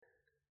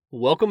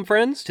Welcome,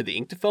 friends, to the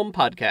Ink to Film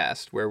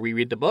podcast, where we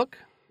read the book.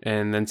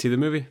 And then see the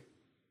movie.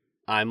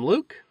 I'm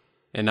Luke.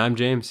 And I'm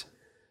James.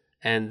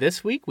 And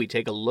this week, we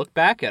take a look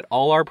back at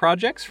all our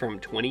projects from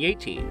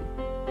 2018.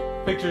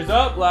 Pictures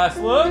up,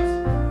 last looks.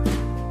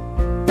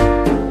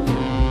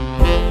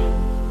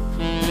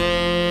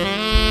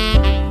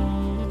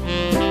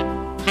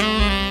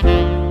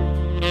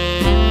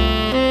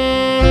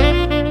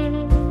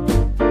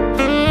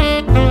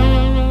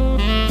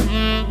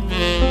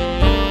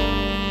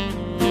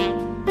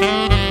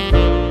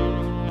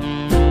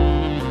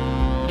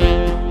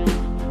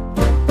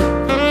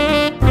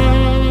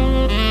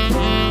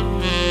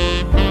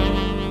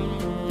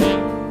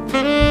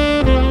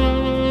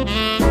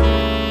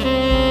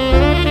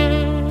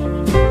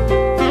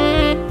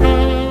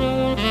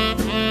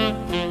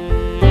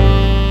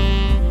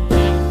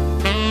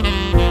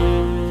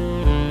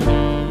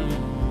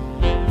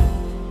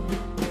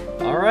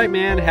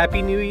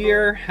 Happy New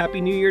Year.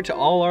 Happy New Year to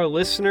all our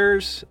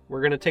listeners.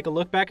 We're going to take a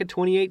look back at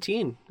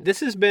 2018. This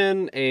has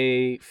been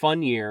a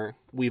fun year.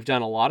 We've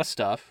done a lot of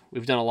stuff.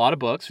 We've done a lot of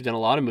books. We've done a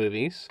lot of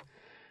movies.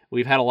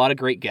 We've had a lot of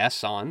great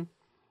guests on.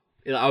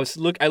 I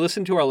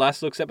listened to our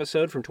Last Looks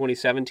episode from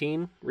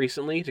 2017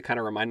 recently to kind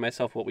of remind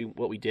myself what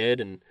we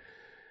did, and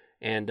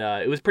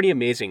it was pretty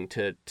amazing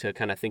to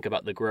kind of think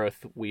about the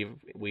growth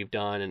we've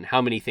done and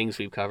how many things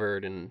we've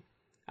covered. And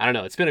I don't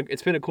know.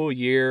 It's been a cool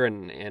year,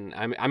 and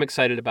I'm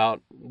excited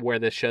about where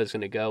this show's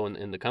going to go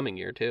in the coming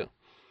year too.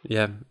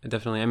 Yeah,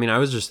 definitely. I mean, I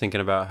was just thinking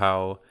about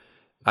how,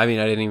 I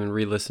didn't even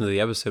re-listen to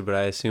the episode, but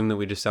I assume that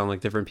we just sound like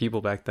different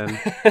people back then.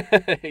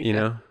 Yeah. You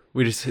know,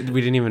 we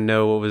didn't even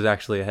know what was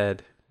actually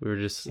ahead. We were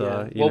just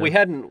we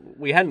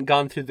hadn't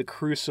gone through the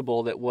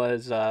crucible that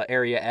was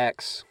Area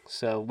X,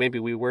 so maybe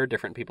we were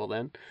different people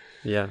then.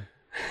 Yeah.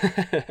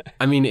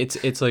 I mean,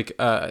 it's like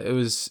it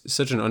was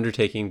such an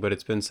undertaking, but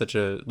it's been such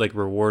a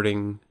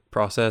rewarding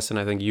process, and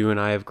I think you and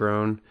I have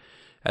grown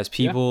as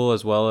people,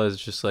 as well as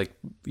just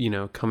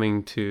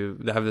coming to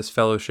have this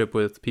fellowship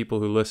with people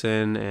who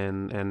listen,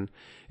 and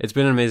it's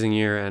been an amazing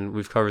year, and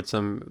we've covered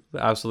some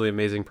absolutely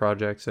amazing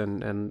projects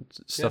and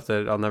stuff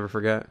that I'll never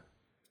forget.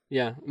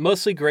 Yeah,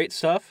 mostly great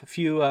stuff. A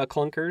few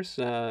clunkers,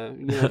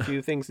 a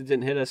few things that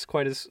didn't hit us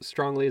quite as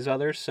strongly as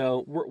others.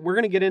 So we're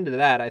going to get into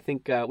that. I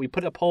think we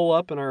put a poll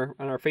up on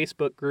our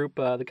Facebook group,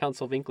 the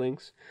Council of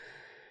Inklings,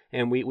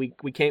 and we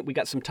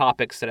got some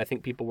topics that I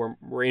think people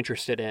were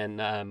interested in.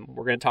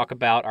 We're going to talk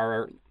about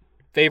our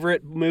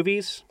favorite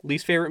movies,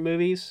 least favorite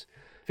movies,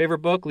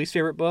 favorite book, least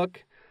favorite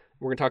book.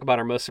 We're going to talk about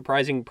our most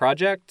surprising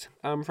project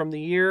from the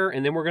year,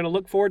 and then we're going to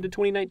look forward to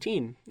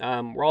 2019.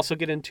 We're also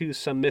getting into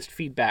some missed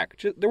feedback.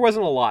 There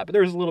wasn't a lot, but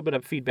there was a little bit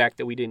of feedback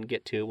that we didn't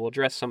get to. We'll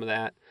address some of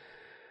that.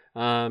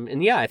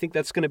 I think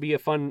that's going to be a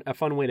fun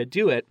way to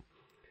do it.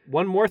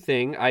 One more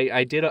thing,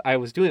 I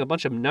was doing a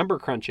bunch of number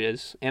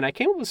crunches, and I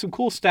came up with some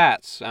cool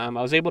stats. I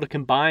was able to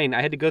combine.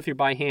 I had to go through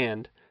by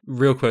hand.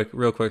 Real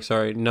quick.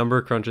 Sorry,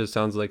 number crunches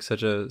sounds like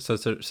such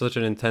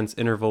an intense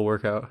interval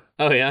workout.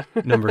 Oh yeah,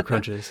 number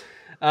crunches.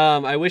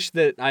 I wish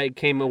that I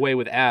came away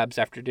with abs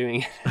after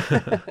doing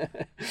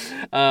it.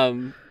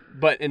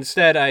 But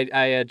instead,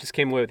 I just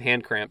came away with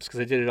hand cramps because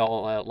I did it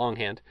all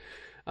longhand,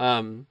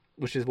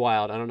 which is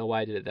wild. I don't know why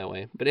I did it that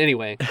way. But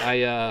anyway,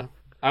 I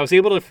was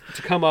able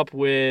to come up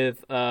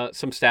with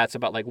some stats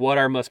about what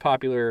our most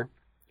popular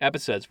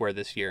episodes were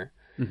this year.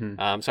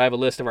 Mm-hmm. So I have a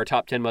list of our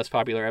top 10 most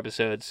popular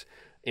episodes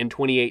in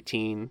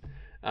 2018.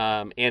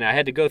 And I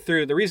had to go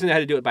through. The reason I had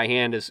to do it by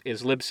hand is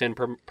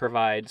Libsyn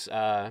provides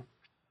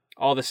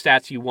all the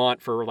stats you want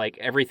for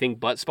everything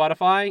but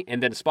Spotify,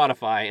 and then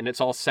Spotify, and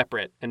it's all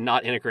separate and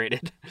not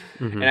integrated.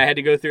 Mm-hmm. And I had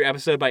to go through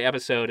episode by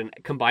episode and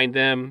combine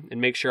them and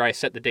make sure I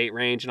set the date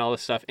range and all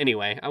this stuff.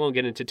 Anyway, I won't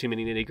get into too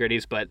many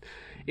nitty-gritties, but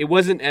it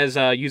wasn't as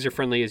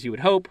user-friendly as you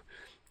would hope.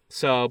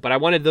 So, but I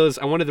wanted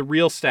the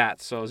real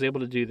stats, so I was able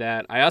to do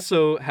that. I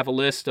also have a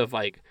list of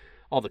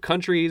all the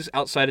countries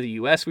outside of the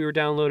US we were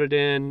downloaded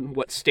in,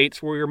 what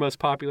states we were most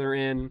popular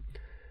in.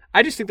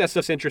 I just think that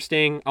stuff's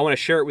interesting. I want to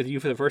share it with you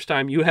for the first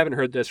time. You haven't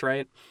heard this,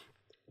 right?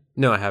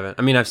 No, I haven't.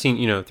 I mean, I've seen,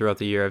 throughout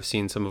the year, I've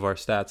seen some of our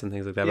stats and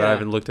things like that, but I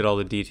haven't looked at all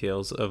the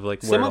details of where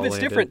some of it it's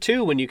landed. different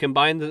too when you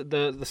combine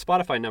the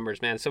Spotify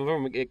numbers, man. Some of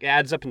them, it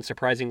adds up in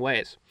surprising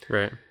ways.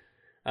 Right.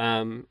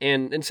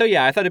 And so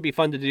I thought it'd be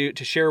fun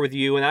to share with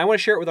you, and I want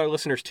to share it with our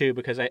listeners too,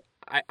 because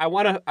I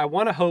want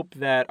to hope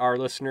that our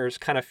listeners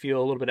kind of feel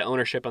a little bit of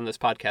ownership on this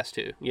podcast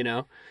too,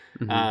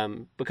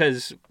 Mm-hmm.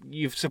 because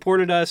you've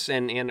supported us,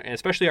 and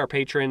especially our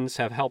patrons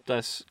have helped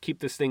us keep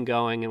this thing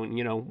going,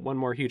 and one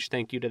more huge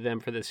thank you to them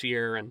for this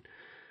year, and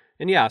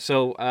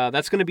so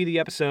that's going to be the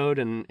episode,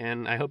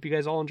 and I hope you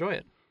guys all enjoy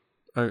it.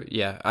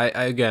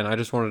 I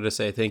just wanted to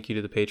say thank you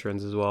to the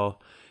patrons as well.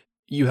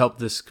 You helped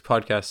this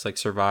podcast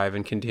survive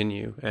and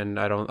continue, and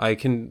I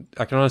can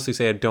honestly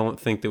say I don't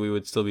think that we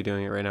would still be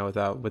doing it right now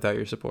without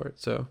your support.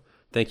 So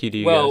thank you to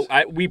you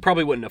guys. We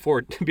probably wouldn't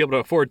be able to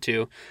afford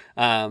to,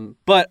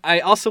 but I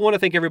also want to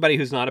thank everybody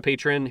who's not a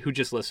patron who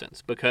just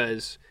listens,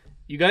 because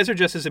you guys are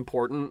just as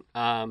important.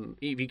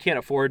 If you can't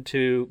afford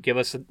to give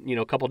us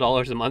a couple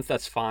dollars a month,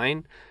 that's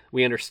fine.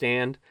 We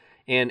understand.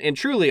 And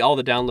truly, all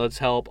the downloads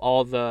help.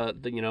 All the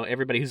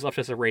everybody who's left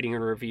us a rating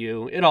and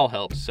review, it all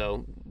helps.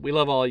 So we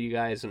love all you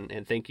guys,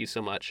 and thank you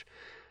so much.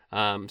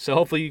 So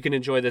hopefully you can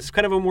enjoy this.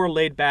 Kind of a more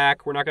laid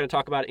back. We're not going to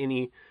talk about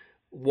any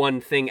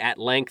one thing at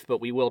length,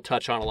 but we will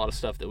touch on a lot of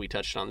stuff that we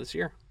touched on this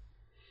year.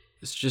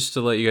 It's just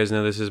to let you guys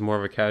know this is more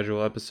of a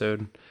casual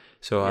episode.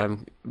 So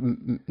I'm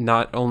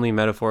not only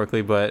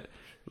metaphorically, but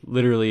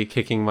literally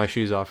kicking my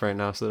shoes off right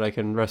now so that I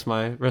can rest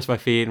my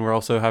feet, and we're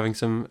also having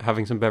some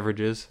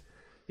beverages.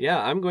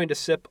 Yeah, I'm going to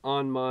sip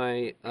on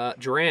my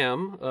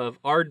dram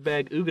of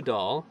Ardbeg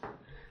Ugadal,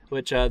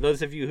 which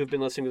those of you who've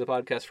been listening to the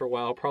podcast for a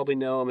while probably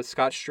know I'm a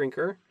Scotch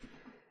drinker.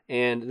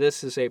 And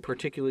this is a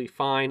particularly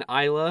fine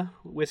Islay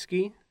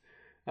whiskey,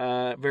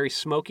 very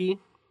smoky.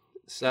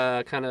 It's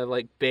kind of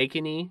like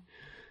bacony.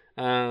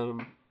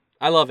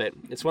 I love it.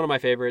 It's one of my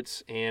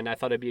favorites, and I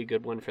thought it'd be a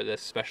good one for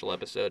this special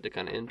episode to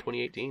kind of end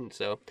 2018.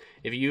 So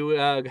if you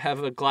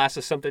have a glass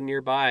of something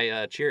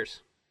nearby,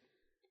 cheers.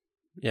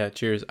 Yeah,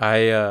 cheers. I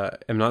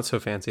am not so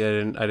fancy. I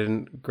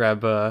didn't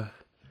grab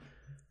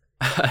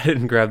I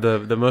didn't grab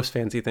the most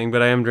fancy thing,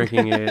 but I am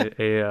drinking an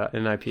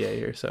IPA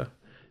here. So,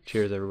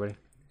 cheers, everybody.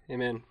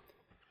 Amen.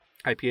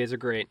 IPAs are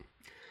great.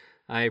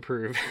 I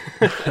approve.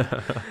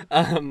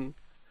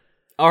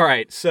 All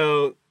right.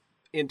 So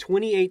in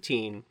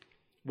 2018,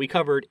 we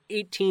covered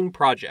 18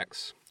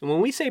 projects. And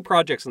when we say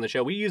projects on the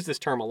show, we use this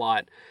term a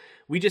lot.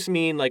 We just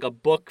mean like a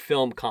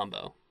book-film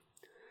combo.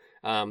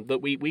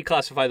 But we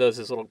classify those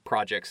as little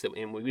projects,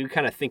 and we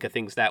kind of think of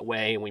things that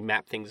way, and we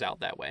map things out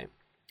that way.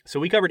 So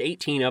we covered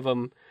 18 of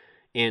them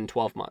in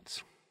 12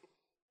 months.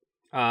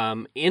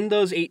 In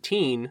those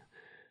 18,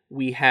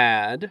 we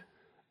had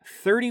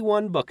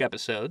 31 book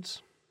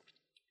episodes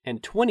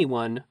and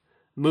 21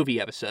 movie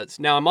episodes.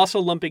 Now, I'm also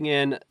lumping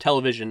in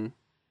television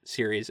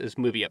series as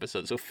movie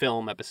episodes, so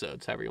film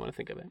episodes, however you want to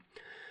think of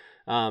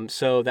it.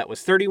 So that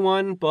was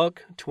 31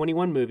 book,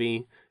 21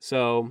 movie.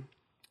 So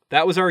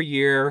that was our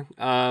year.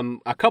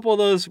 A couple of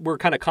those were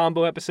kind of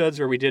combo episodes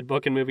where we did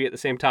book and movie at the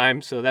same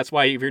time. So that's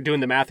why if you're doing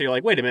the math, you're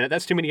like, wait a minute,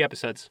 that's too many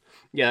episodes.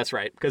 Yeah, that's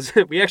right. Because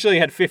we actually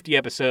had 50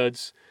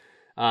 episodes.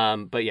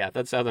 But yeah,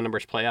 that's how the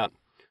numbers play out.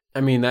 I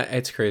mean,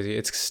 it's crazy.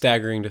 It's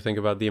staggering to think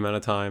about the amount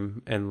of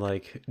time and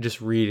like just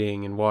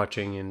reading and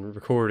watching and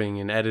recording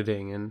and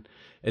editing, and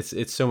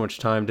it's so much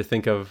time to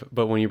think of.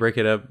 But when you break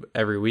it up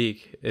every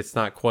week, it's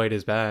not quite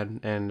as bad,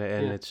 and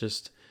it's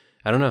just,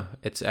 I don't know.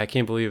 I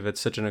can't believe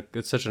it's such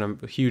a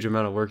huge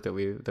amount of work that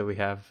we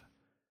have.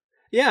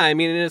 Yeah, I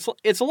mean,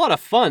 it's a lot of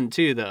fun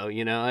too, though.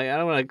 You know, I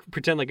don't want to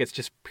pretend like it's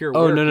just pure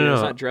work. Oh no,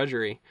 it's not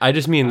drudgery. I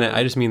just mean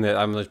that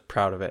I'm like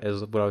proud of it.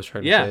 Is what I was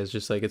trying to say. It's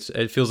just like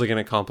it feels like an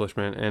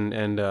accomplishment,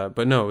 and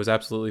but no, it was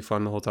absolutely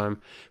fun the whole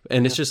time,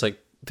 and it's just like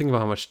think about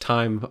how much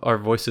time our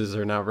voices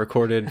are now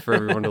recorded for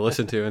everyone to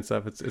listen to and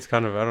stuff. It's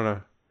kind of, I don't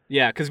know.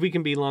 Yeah, because we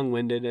can be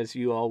long-winded, as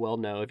you all well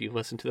know if you've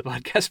listened to the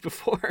podcast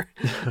before.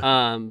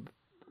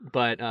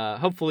 But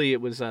hopefully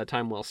it was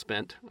time well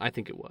spent. I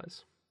think it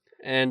was.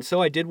 And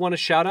so I did want to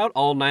shout out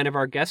all 9 of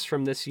our guests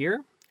from this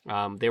year.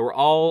 They were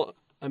all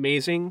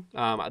amazing.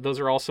 Those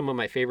are all some of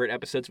my favorite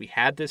episodes we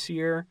had this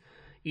year.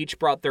 Each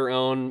brought their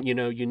own,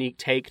 unique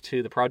take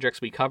to the projects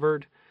we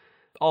covered.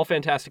 All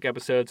fantastic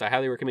episodes. I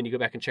highly recommend you go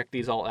back and check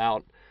these all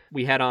out.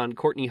 We had on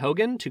Courtney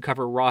Hogan to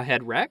cover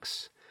Rawhead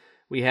Rex.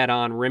 We had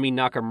on Remy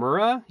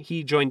Nakamura.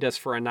 He joined us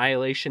for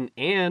Annihilation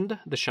and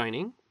The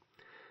Shining.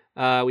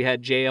 We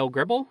had J.L.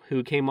 Gribble,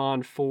 who came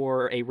on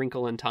for A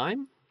Wrinkle in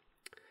Time.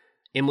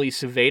 Emily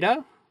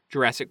Saveda,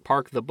 Jurassic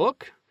Park the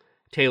Book.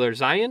 Taylor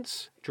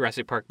Zients,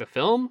 Jurassic Park the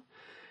Film.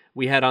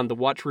 We had on the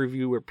Watch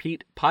Review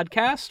Repeat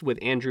podcast with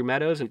Andrew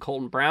Meadows and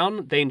Colton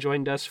Brown. They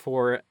joined us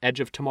for Edge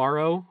of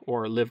Tomorrow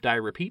or Live, Die,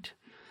 Repeat.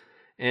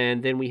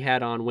 And then we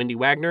had on Wendy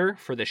Wagner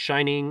for The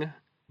Shining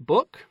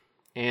book,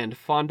 and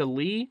Fonda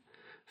Lee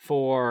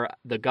for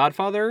The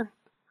Godfather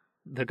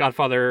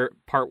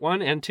Part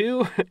 1 and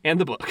 2, and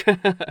the book.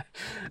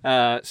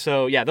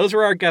 So yeah, those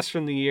were our guests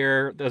from the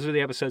year. Those are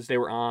the episodes they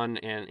were on,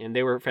 and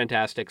they were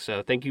fantastic.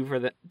 So thank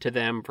you to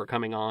them for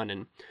coming on,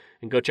 and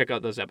go check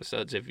out those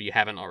episodes if you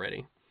haven't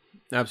already.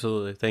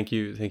 Absolutely. Thank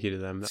you to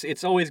them.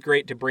 It's always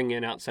great to bring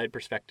in outside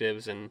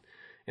perspectives, and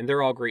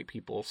they're all great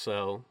people.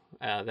 So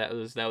that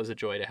was a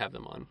joy to have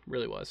them on.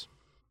 Really was.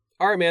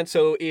 All right, man.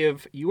 So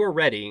if you are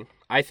ready,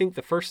 I think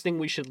the first thing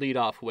we should lead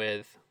off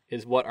with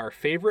is what our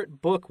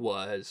favorite book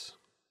was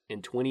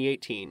in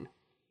 2018.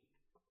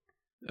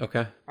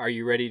 Okay. Are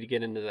you ready to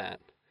get into that?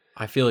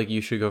 I feel like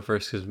you should go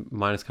first because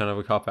mine is kind of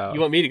a cop-out.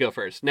 You want me to go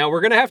first? Now, we're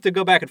going to have to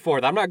go back and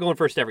forth. I'm not going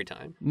first every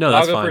time. No,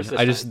 that's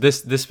fine.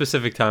 This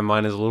specific time,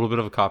 mine is a little bit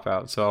of a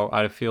cop-out, so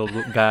I'd feel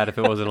bad if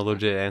it wasn't a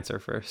legit answer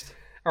first.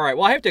 All right,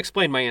 well, I have to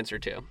explain my answer,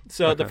 too.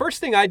 So okay. The first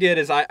thing I did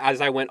is as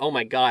I went, oh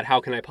my God,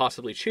 how can I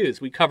possibly choose?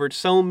 We covered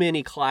so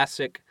many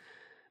classic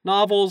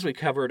novels. We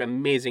covered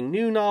amazing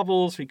new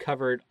novels. We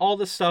covered all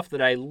the stuff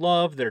that I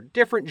love. They're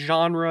different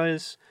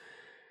genres.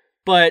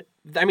 But,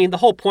 I mean, the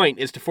whole point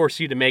is to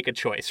force you to make a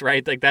choice,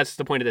 right? Like, that's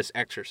the point of this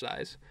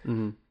exercise.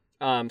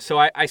 Mm-hmm. So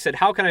I said,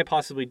 how can I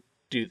possibly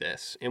do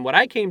this? And what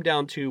I came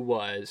down to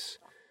was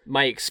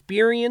my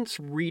experience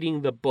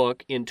reading the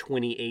book in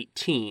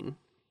 2018,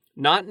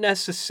 not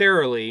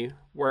necessarily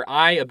where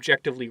I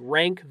objectively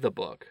rank the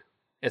book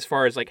as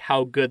far as like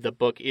how good the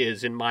book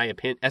is in my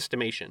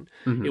estimation.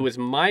 Mm-hmm. It was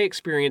my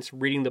experience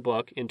reading the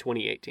book in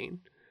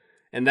 2018.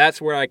 And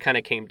that's where I kind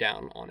of came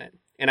down on it.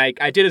 And I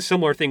did a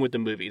similar thing with the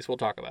movies we'll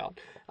talk about.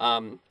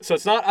 So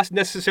it's not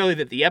necessarily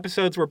that the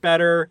episodes were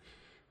better.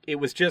 It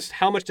was just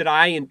how much did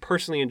I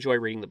personally enjoy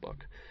reading the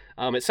book.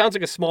 It sounds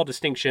like a small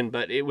distinction,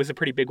 but it was a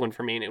pretty big one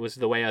for me, and it was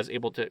the way I was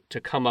able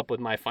to come up with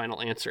my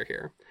final answer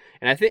here.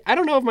 And I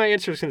don't know if my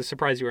answer is going to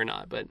surprise you or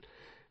not, but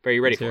are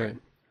you ready for it?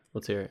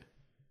 Let's hear it.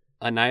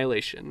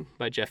 Annihilation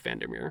by Jeff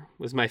Vandermeer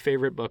was my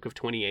favorite book of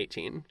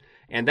 2018.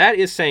 And that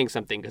is saying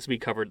something because we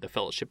covered The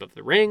Fellowship of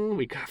the Ring,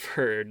 we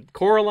covered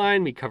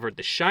Coraline, we covered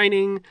The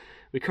Shining,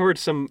 we covered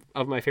some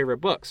of my favorite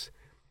books.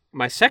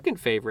 My second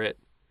favorite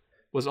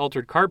was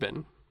Altered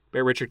Carbon by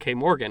Richard K.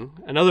 Morgan,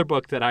 another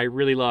book that I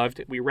really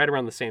loved. We read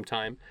around the same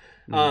time.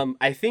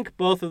 I think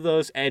both of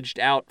those edged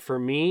out for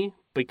me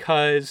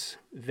because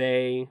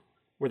they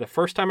were the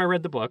first time I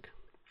read the book.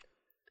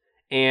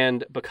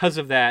 And because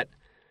of that,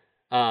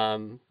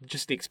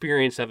 just the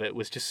experience of it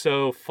was just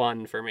so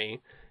fun for me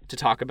to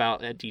talk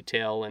about at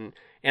detail. And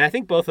I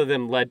think both of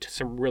them led to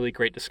some really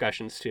great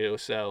discussions too.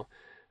 So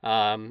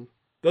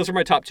those are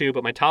my top two,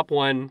 but my top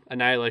one,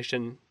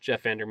 Annihilation,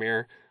 Jeff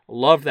Vandermeer.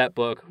 Love that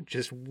book.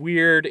 Just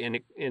weird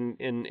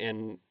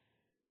and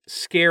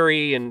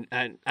scary, and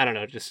I don't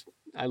know. Just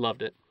I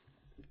loved it.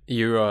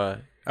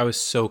 I was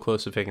so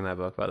close to picking that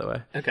book, by the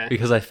way. Okay.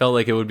 Because I felt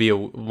like it would be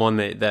one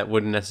that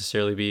wouldn't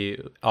necessarily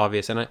be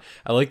obvious, and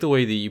I like the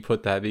way that you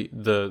put that,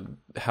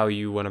 how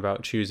you went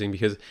about choosing,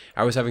 because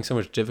I was having so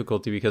much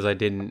difficulty because I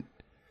didn't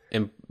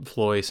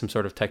employ some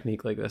sort of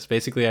technique like this.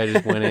 Basically, I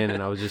just went in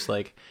and I was just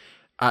like,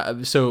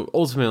 so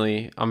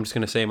ultimately, I'm just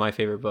gonna say my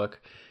favorite book.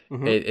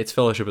 Mm-hmm. It's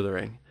Fellowship of the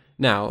Ring.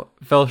 Now,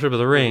 Fellowship of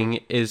the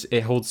Ring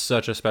it holds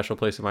such a special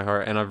place in my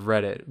heart, and I've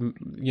read it,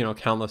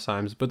 countless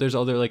times. But there's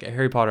other, like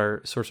Harry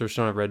Potter, Sorcerer's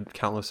Stone, I've read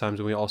countless times,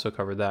 and we also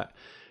covered that.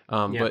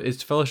 But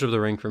it's Fellowship of the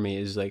Ring for me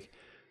is like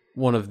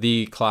one of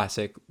the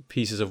classic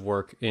pieces of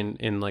work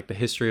in like the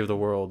history of the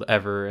world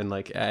ever, and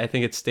like I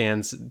think it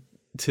stands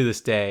to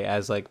this day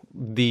as like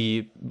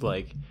the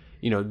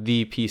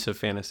piece of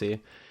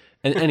fantasy.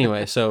 And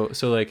anyway, so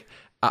like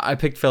I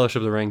picked Fellowship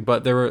of the Ring,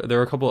 but there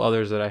were a couple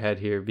others that I had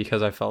here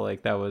because I felt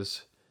like that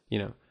was,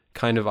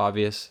 kind of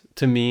obvious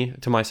to me,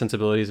 to my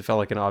sensibilities. It felt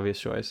like an obvious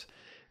choice.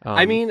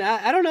 I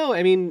don't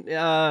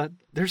know.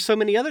 There's so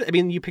many other.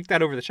 You picked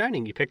that over The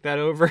Shining. You picked that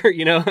over, I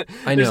know it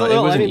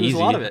wasn't easy. There's a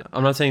lot of it.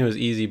 I'm not saying it was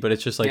easy, but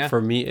it's just like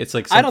for me, it's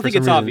like I don't think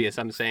it's obvious.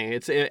 I'm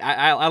saying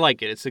I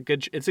like it. It's a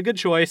good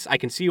choice. I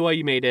can see why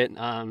you made it.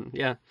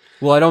 Yeah.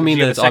 Well, I don't mean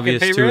that it's obvious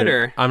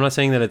to. I'm not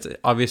saying that it's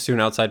obvious to an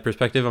outside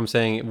perspective. I'm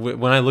saying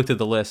when I looked at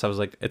the list, I was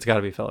like, it's got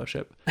to be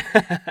Fellowship.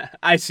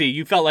 I see.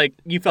 You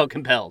felt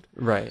compelled.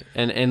 Right,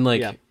 and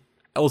like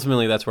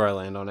ultimately, that's where I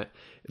land on it.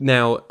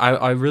 Now,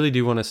 I really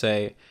do want to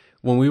say,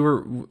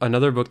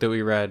 another book that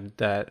we read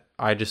that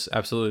I just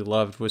absolutely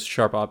loved was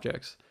Sharp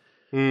Objects.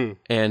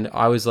 And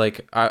I was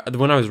like,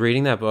 when I was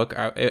reading that book,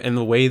 and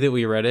the way that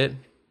we read it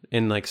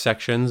in like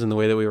sections and the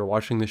way that we were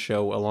watching the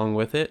show along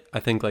with it, I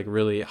think like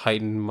really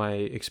heightened my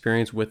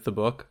experience with the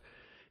book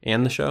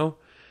and the show.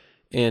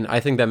 And I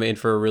think that made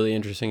for a really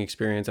interesting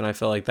experience. And I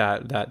felt like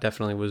that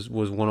definitely was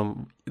one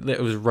of,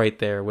 it was right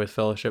there with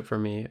Fellowship for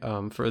me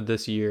for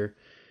this year.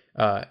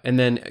 And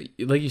then,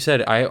 like you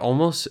said, I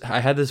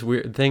had this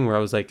weird thing where I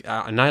was like,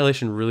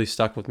 Annihilation really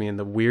stuck with me, and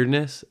the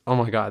weirdness. Oh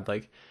my God.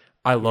 Like,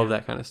 I love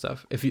that kind of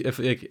stuff. If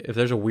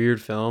there's a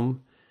weird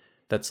film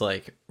that's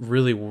like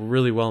really,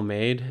 really well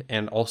made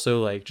and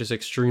also like just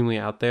extremely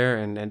out there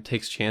and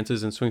takes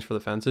chances and swings for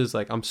the fences,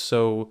 like I'm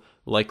so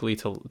likely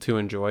to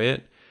enjoy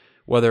it,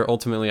 whether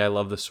ultimately I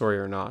love the story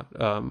or not.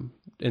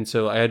 And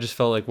so I just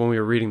felt like when we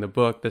were reading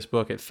this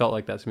book, it felt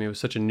like that to me. It was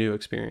such a new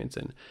experience,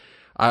 and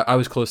I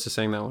was close to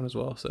saying that one as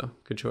well, so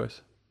good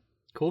choice.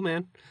 Cool,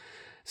 man.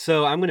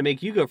 So I'm going to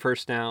make you go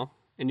first now,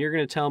 and you're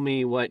going to tell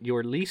me what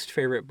your least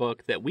favorite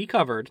book that we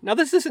covered. Now,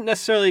 this isn't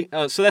necessarily...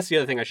 so that's the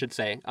other thing I should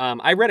say.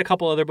 I read a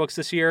couple other books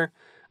this year.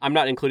 I'm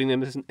not including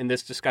them in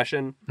this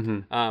discussion.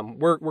 Mm-hmm.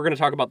 We're going to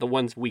talk about the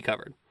ones we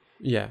covered.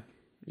 Yeah.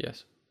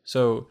 Yes.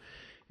 So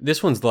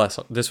this was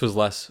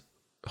less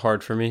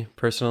hard for me,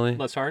 personally.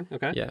 Less hard?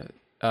 Okay.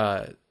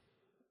 Yeah.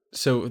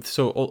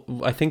 So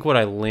I think what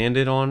I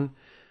landed on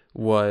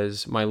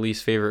was my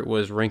least favorite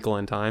was Wrinkle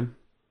in Time.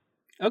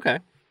 Okay.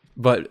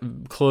 But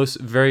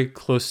very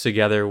close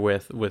together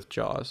with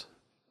Jaws.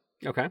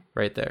 Okay.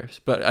 Right there.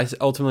 But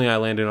ultimately I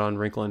landed on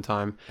Wrinkle in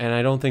Time, and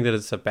I don't think that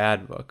it's a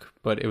bad book,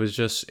 but it was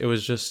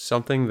just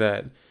something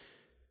that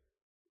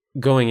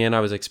going in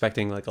I was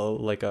expecting like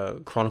a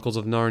Chronicles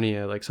of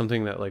Narnia, like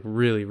something that like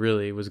really,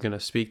 really was going to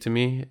speak to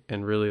me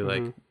and really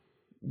like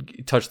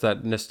touch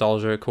that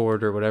nostalgia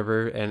chord or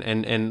whatever,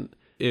 and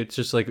it's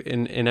just like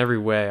in every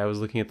way I was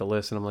looking at the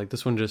list and I'm like,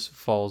 this one just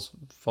falls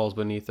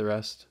beneath the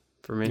rest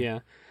for me.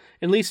 Yeah.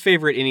 And least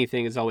favorite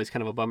anything is always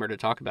kind of a bummer to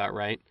talk about,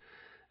 right?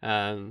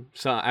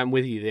 So I'm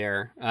with you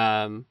there.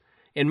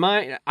 In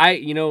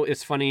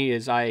it's funny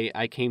is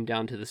I came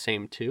down to the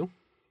same two,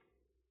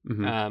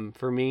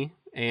 for me,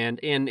 and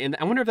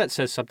I wonder if that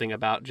says something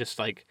about just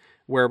like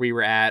where we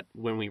were at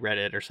when we read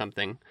it or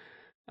something.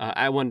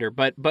 I wonder,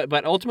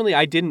 but ultimately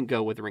I didn't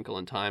go with Wrinkle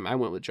in Time. I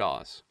went with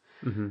Jaws.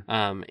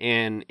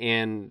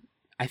 And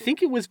I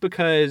think it was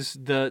because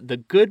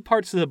the good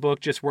parts of the book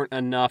just weren't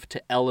enough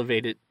to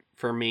elevate it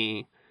for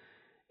me,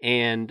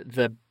 and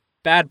the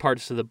bad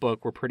parts of the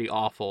book were pretty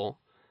awful.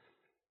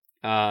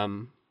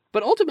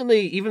 But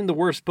ultimately, even the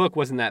worst book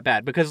wasn't that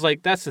bad because,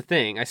 like, that's the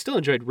thing. I still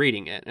enjoyed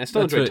reading it, and I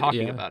still enjoyed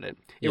talking about it.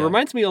 It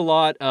reminds me a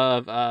lot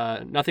of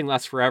Nothing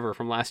Lasts Forever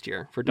from last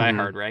year for Die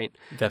Hard, right?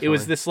 Definitely. It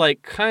was this,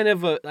 like, kind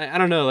of I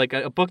don't know, like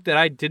a book that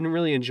I didn't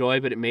really enjoy,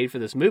 but it made for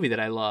this movie that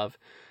I love,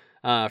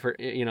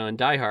 in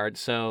Die Hard.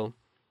 So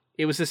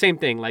it was the same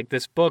thing. Like,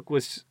 this book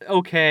was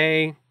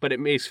okay, but it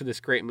makes for this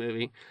great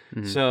movie.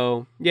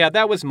 So, yeah,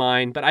 that was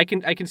mine. But I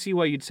can see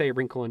why you'd say A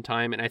Wrinkle in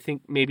Time, and I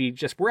think maybe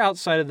just we're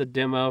outside of the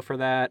demo for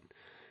that.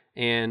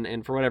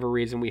 And for whatever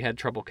reason, we had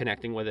trouble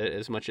connecting with it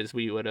as much as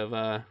we would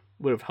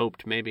have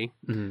hoped, maybe.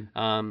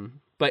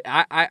 But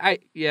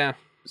yeah.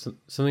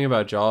 Something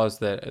about Jaws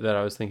that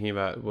I was thinking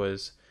about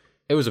was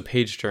it was a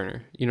page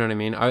turner. You know what I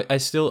mean? I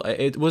still,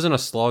 it wasn't a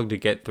slog to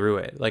get through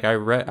it. Like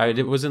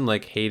it wasn't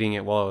like hating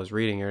it while I was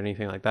reading or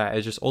anything like that.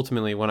 It's just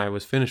ultimately when I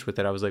was finished with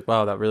it, I was like,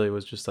 wow, that really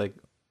was just like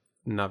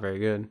not very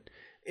good.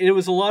 And it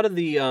was a lot of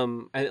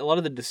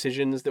the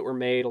decisions that were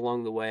made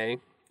along the way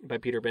by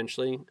Peter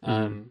Benchley.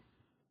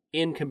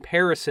 In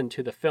comparison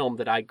to the film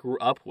that I grew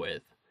up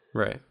with,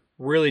 right,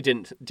 really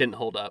didn't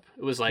hold up.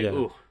 It was like,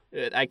 ooh,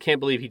 I can't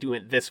believe he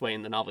went this way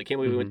in the novel. I can't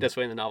believe he went this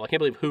way in the novel. I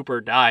can't believe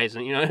Hooper dies.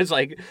 And, it's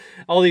like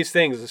all these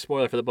things. A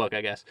spoiler for the book,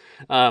 I guess.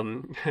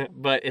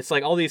 But it's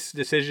like all these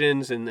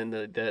decisions and then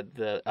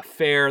the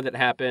affair that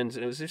happens.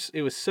 And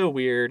it was so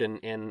weird.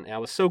 And I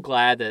was so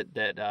glad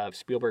that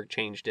Spielberg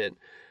changed it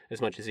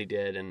as much as he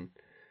did. And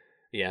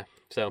yeah,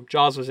 so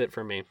Jaws was it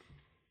for me.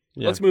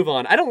 Yeah. Let's move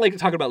on. I don't like to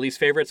talk about least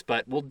favorites,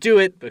 but we'll do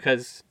it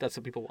because that's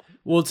what people want.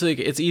 Well, it's like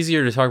it's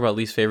easier to talk about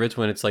least favorites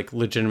when it's like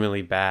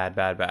legitimately bad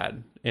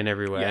in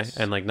every way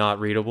and like not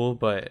readable.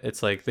 But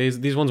it's like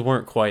these ones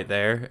weren't quite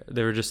there.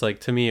 They were just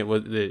like, to me, it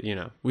was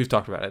we've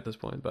talked about it at this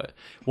point. But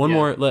one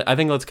more, I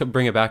think let's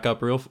bring it back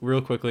up real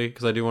quickly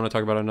because I do want to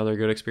talk about another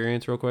good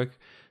experience real quick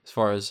as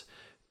far as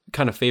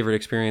kind of favorite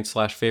experience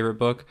 / favorite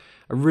book.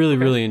 I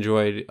really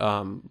enjoyed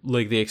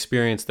like the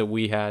experience that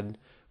we had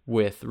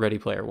with Ready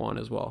Player One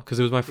as well, because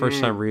it was my first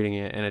time reading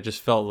it, and it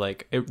just felt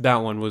like that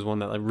one was one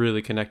that like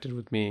really connected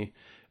with me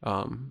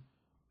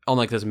on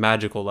like this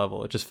magical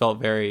level. It just felt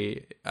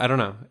very, I don't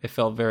know,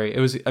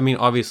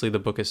 obviously the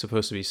book is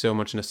supposed to be so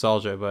much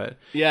nostalgia, but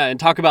yeah, and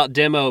talk about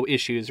demo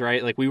issues,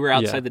 right? Like we were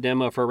outside the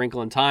demo for A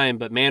Wrinkle in Time,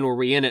 but man, were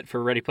we in it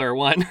for Ready Player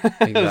One.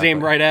 It was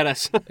aimed right at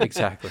us.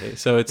 Exactly.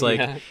 So it's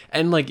like,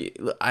 and like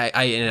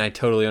I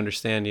totally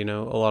understand, a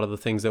lot of the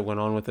things that went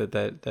on with it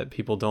that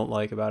people don't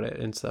like about it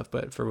and stuff,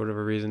 but for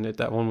whatever reason,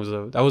 that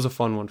was a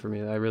fun one for me.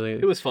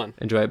 It was fun.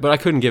 Enjoy it, but I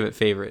couldn't give it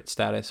favorite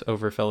status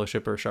over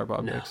Fellowship or Sharp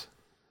Objects.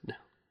 No.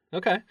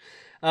 Okay.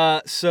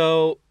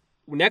 So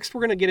next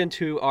we're going to get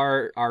into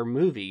our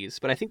movies,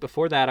 but I think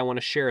before that I want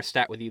to share a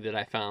stat with you that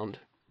I found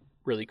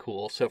really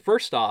cool. So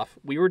first off,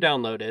 we were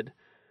downloaded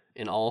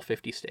in all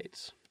 50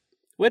 states,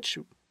 which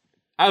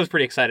I was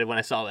pretty excited when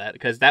I saw that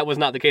because that was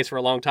not the case for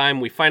a long time.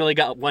 We finally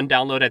got one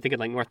download, I think in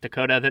like North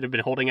Dakota, that had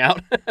been holding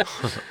out.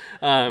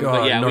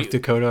 North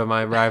Dakota,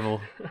 my rival.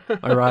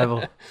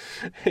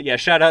 Yeah,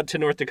 shout out to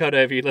North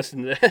Dakota if you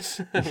listen to this.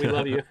 We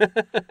love you.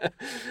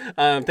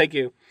 Thank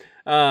you.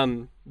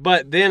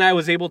 But then I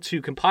was able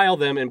to compile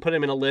them and put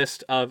them in a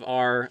list of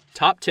our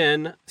top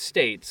 10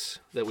 states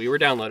that we were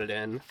downloaded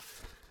in.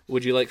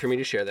 Would you like for me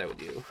to share that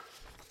with you?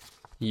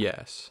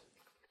 Yes.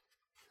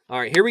 All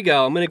right, here we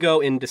go. I'm going to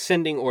go in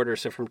descending order,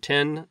 so from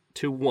 10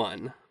 to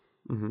 1.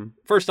 Mm-hmm.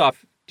 First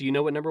off, do you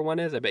know what number 1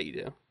 is? I bet you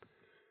do.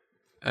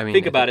 I mean,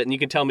 think about it, and you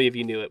can tell me if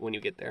you knew it when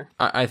you get there.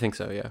 I think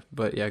so, yeah.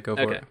 But yeah, go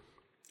for it.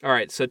 All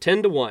right, so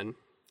 10 to 1.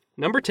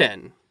 Number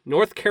 10,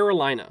 North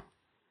Carolina.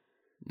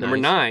 Number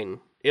 9,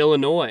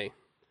 Illinois.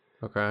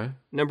 Okay.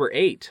 Number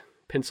 8,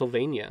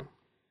 Pennsylvania.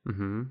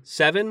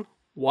 7,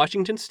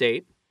 Washington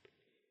State.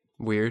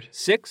 Weird.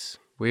 6,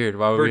 Weird.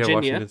 Why would Virginia.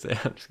 we have Washington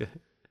State? I'm just kidding.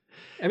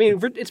 I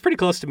mean, it's pretty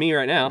close to me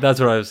right now.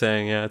 That's what I was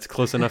saying, yeah. It's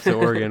close enough to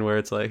Oregon where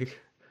it's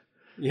like...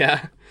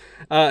 Yeah.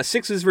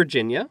 6 is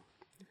Virginia.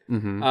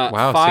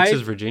 Wow, 5, 6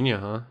 is Virginia,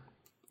 huh?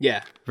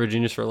 Yeah.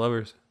 Virginia's for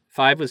lovers.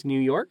 5 was New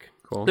York.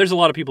 Cool. There's a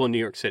lot of people in New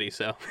York City,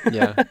 so...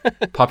 Yeah.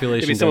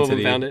 Population maybe some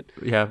density. of them found it.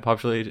 Yeah,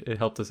 population, it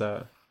helped us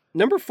out.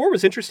 Number 4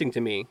 was interesting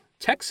to me.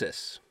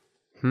 Texas.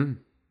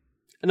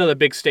 Another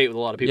big state with a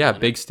lot of people. Yeah,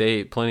 big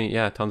state. Plenty,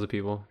 tons of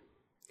people.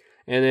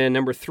 And then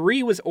number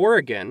 3 was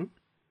Oregon,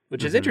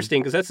 which is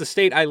interesting because that's the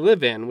state I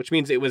live in, which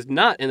means it was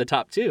not in the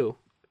top 2,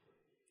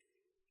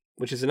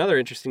 which is another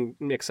interesting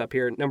mix-up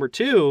here. Number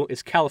 2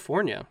 is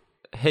California.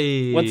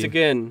 Hey. Once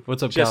again,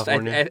 what's up,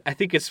 California? I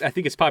think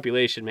it's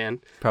population,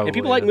 man. Probably. And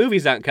people like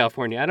movies out in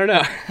California. I don't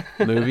know.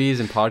 Movies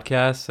and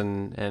podcasts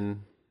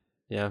and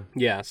Yeah.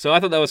 Yeah, so I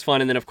thought that was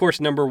fun. And then, of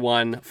course, number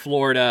one,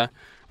 Florida,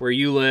 where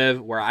you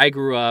live, where I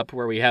grew up,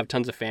 where we have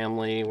tons of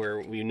family, where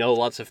we know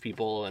lots of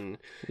people. And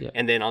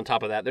then on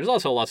top of that, there's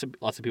also lots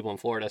of people in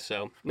Florida.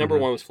 So number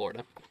one was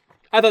Florida.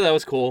 I thought that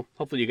was cool.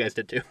 Hopefully you guys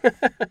did too.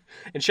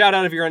 And shout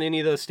out if you're on any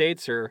of those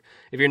states, or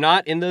if you're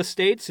not in those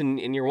states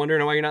and you're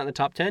wondering why you're not in the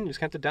top 10, you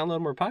just have to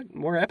download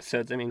more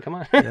episodes. I mean, come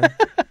on. Yeah.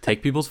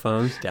 Take people's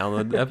phones,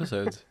 download the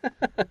episodes.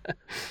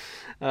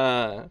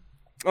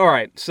 All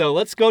right, so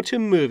let's go to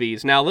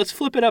movies. Now, let's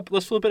flip it up.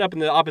 Let's flip it up in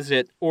the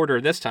opposite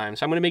order this time.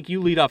 So I'm going to make you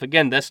lead off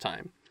again this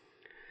time.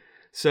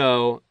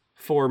 So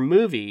for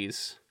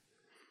movies,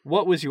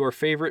 what was your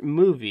favorite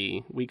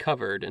movie we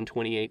covered in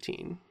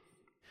 2018?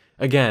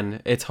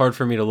 Again, it's hard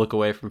for me to look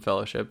away from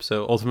Fellowship.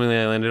 So ultimately,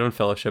 I landed on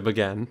Fellowship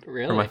again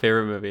for my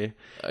favorite movie.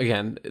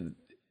 Again,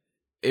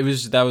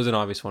 that was an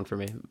obvious one for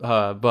me.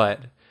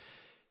 But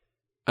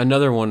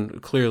another one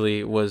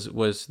clearly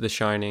was The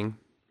Shining.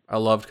 I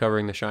loved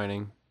covering The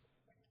Shining.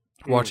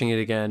 Watching it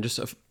again, just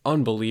an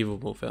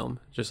unbelievable film.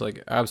 Just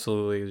like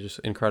absolutely just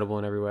incredible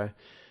in every way.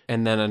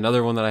 And then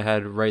another one that I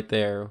had right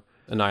there,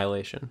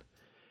 Annihilation.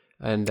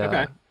 And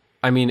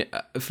I mean,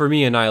 for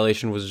me,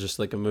 Annihilation was just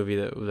like a movie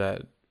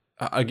that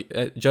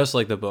just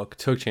like the book,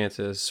 took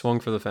chances, swung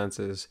for the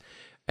fences,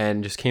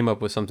 and just came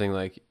up with something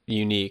like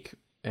unique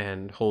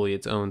and wholly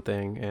its own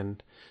thing.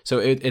 And so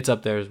it's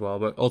up there as well.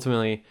 But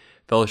ultimately,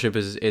 Fellowship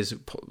is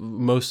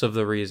most of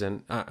the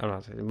reason, I'm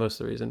not saying most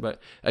of the reason,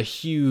 but a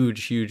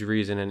huge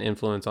reason and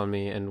influence on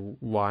me and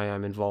why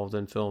I'm involved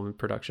in film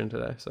production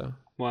today. So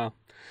wow.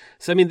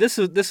 So I mean, this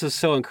is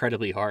so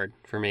incredibly hard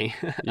for me.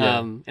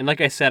 Yeah. And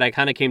like I said, I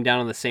kind of came down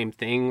on the same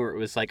thing where it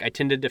was like I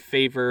tended to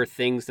favor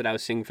things that I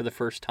was seeing for the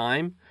first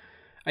time,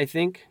 I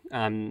think,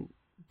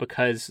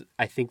 because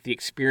I think the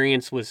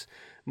experience was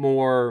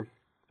more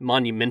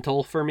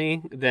monumental for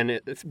me than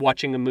it's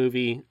watching a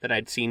movie that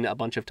I'd seen a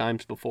bunch of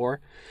times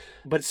before.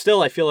 But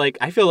still, I feel like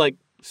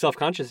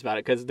self-conscious about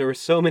it because there were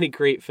so many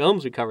great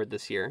films we covered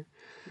this year.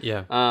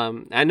 Yeah.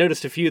 I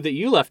noticed a few that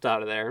you left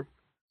out of there.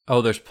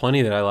 Oh, there's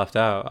plenty that I left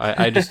out.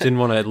 I just didn't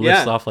want to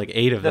list off like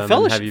 8 of them.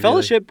 The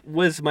Fellowship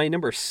was my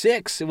number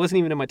 6. It wasn't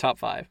even in my top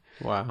 5.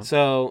 Wow.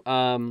 So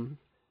I'm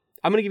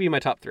going to give you my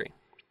top 3.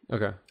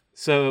 Okay.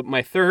 So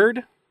my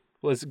third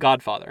was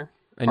Godfather.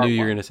 I knew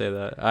you were going to say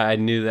that. I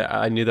knew that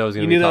was going to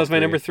be. You knew that was my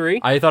number 3?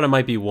 I thought it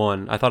might be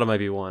 1.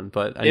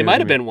 But it might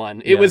have been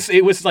 1. It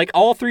was like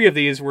all 3 of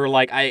these were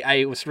like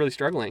I was really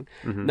struggling.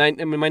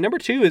 Mm-hmm. My number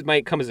 2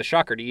 might come as a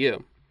shocker to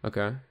you.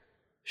 Okay.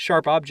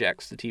 Sharp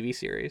Objects, the TV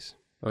series.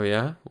 Oh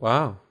yeah?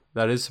 Wow.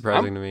 That is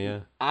surprising to me,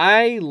 yeah.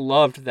 I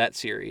loved that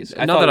series.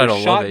 I thought it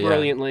was shot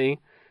brilliantly.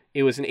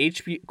 It was an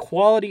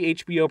quality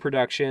HBO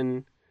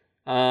production,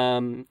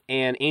 and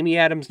Amy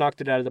Adams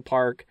knocked it out of the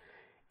park.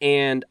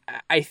 And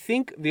I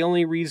think the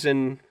only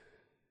reason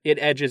it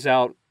edges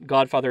out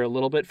Godfather a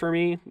little bit for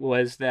me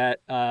was that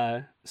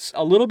a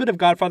little bit of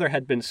Godfather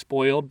had been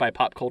spoiled by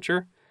pop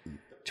culture,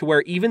 to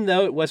where even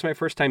though it was my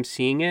first time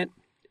seeing it,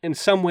 in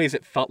some ways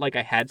it felt like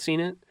I had seen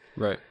it.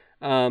 Right.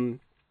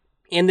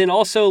 And then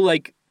also,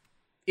 like,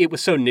 it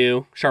was so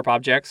new. Sharp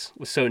Objects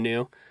was so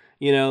new.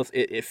 You know,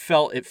 it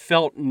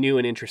felt new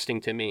and interesting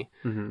to me.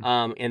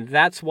 Mm-hmm. And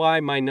that's why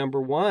my number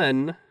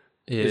 1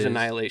 is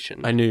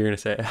Annihilation. I knew you were going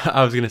to say it.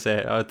 I was going to say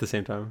it at the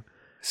same time.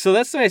 So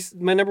that's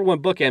my number 1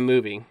 book and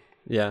movie.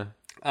 Yeah.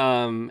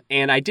 And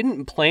I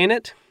didn't plan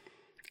it.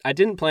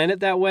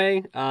 That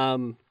way.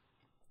 And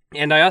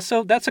I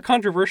also, that's a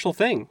controversial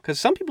thing because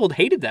some people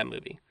hated that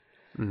movie.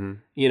 Mm-hmm.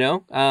 You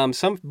know,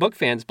 some book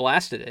fans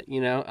blasted it, you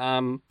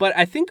know, but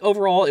I think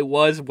overall it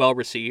was well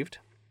received.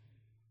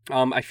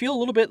 I feel a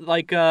little bit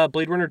like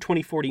Blade Runner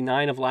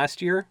 2049 of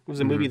last year. It was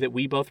a movie that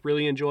we both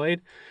really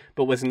enjoyed,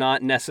 but was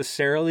not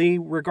necessarily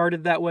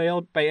regarded that way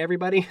by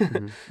everybody.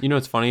 You know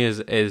what's funny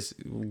is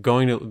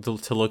going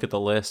to look at the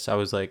list, I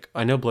was like,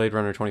 I know Blade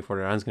Runner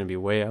 2049 is going to be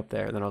way up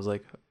there. Then I was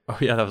like, oh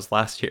yeah, that was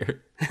last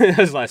year. That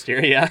was last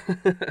year, yeah.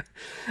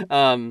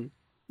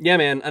 Yeah,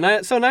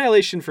 man. So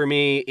Annihilation for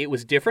me, it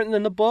was different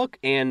than the book,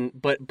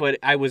 but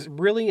I was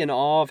really in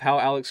awe of how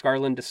Alex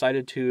Garland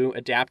decided to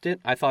adapt it.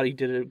 I thought he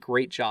did a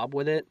great job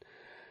with it.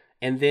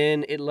 And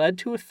then it led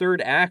to a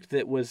third act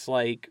that was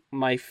like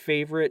my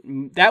favorite.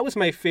 That was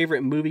my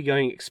favorite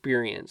movie-going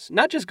experience.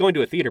 Not just going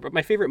to a theater, but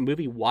my favorite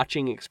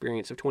movie-watching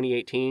experience of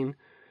 2018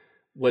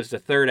 was the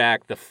third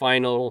act, the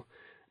final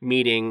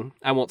meeting.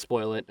 I won't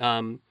spoil it.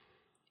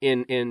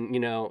 In you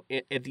know,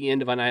 at the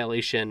end of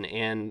Annihilation,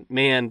 and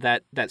man,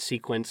 that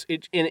sequence,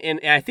 and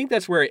I think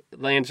that's where it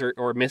lands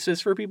or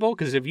misses for people,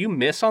 because if you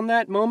miss on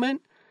that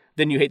moment,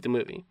 then you hate the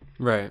movie.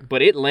 Right.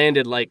 But it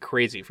landed like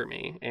crazy for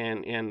me,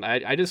 and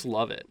I just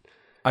love it.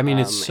 I mean,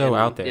 it's so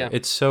out there. Yeah.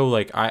 It's so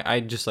like I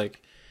just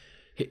like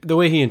the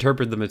way he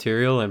interpreted the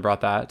material and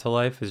brought that to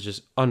life is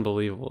just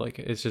unbelievable. Like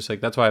it's just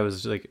like that's why I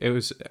was like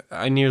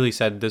I nearly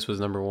said this was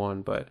number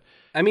 1, but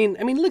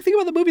Look, think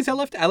about the movies I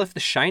left. I left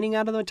The Shining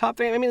out of the top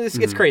 3. I mean,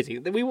 it's crazy.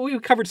 We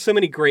covered so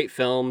many great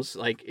films.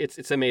 Like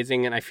it's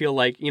amazing, and I feel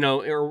like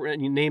or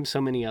you name so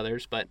many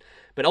others, but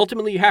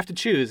ultimately you have to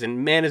choose,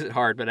 and man, is it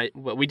hard.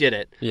 But we did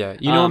it. Yeah,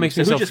 what makes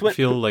me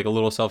feel like a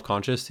little self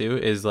conscious too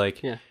is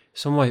like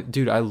some of my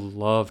dude. I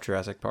love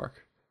Jurassic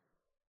Park.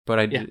 But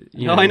I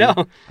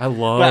know. I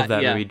love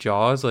that movie,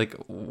 Jaws. Like,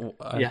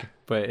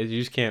 but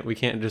you just can't. We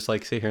can't just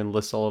like sit here and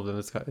list all of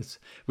them.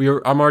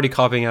 I'm already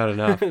copying out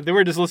enough. Then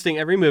we're just listing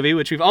every movie,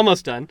 which we've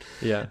almost done.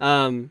 Yeah.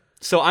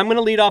 So I'm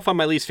gonna lead off on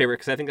my least favorite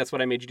because I think that's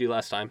what I made you do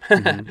last time.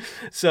 Mm-hmm.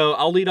 So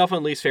I'll lead off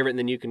on least favorite, and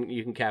then you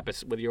can cap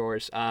us with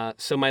yours.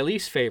 So my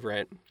least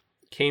favorite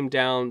came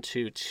down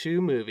to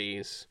 2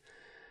 movies,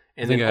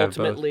 and then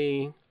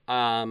ultimately,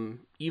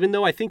 even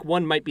though I think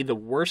one might be the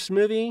worst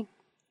movie.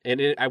 And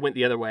I went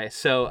the other way.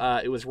 So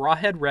it was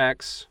Rawhead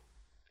Rex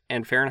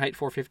and Fahrenheit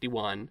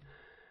 451.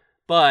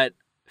 But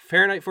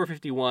Fahrenheit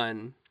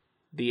 451,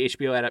 the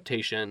HBO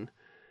adaptation,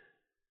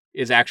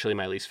 is actually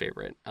my least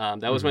favorite.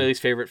 That was my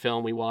least favorite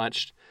film we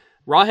watched.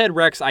 Rawhead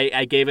Rex,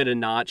 I gave it a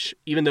notch,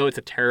 even though it's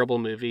a terrible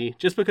movie,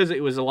 just because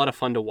it was a lot of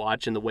fun to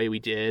watch in the way we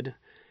did.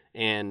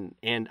 And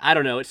I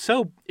don't know, it's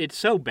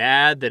so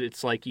bad that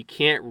it's like you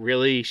can't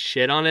really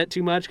shit on it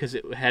too much because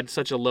it had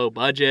such a low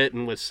budget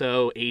and was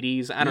so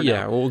 80s. I don't know.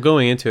 Yeah, well,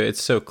 going into it,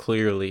 it's so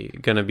clearly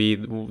gonna be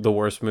the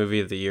worst movie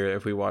of the year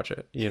if we watch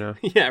it.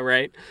 Yeah,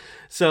 right.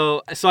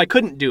 So I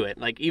couldn't do it.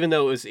 Like even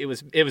though it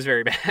was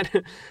very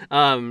bad.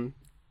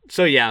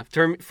 So yeah,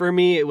 for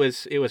me it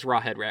was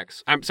Rawhead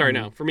Rex. I'm sorry,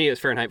 no, for me it was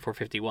Fahrenheit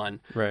 451.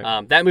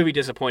 Right. That movie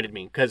disappointed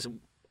me because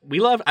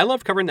I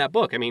loved covering that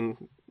book. I mean.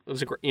 It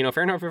was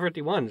Fahrenheit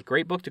 451 is a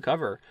great book to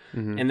cover.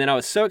 Mm-hmm. And then I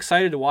was so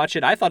excited to watch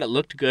it. I thought it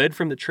looked good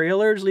from the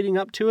trailers leading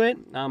up to it.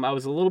 I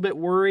was a little bit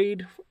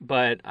worried,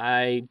 but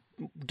I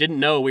didn't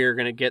know we were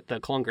going to get the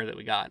clunker that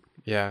we got.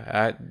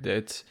 Yeah,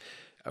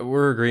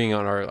 we're agreeing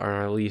on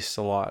our least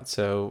a lot.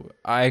 So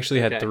I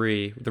actually had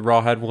 3. The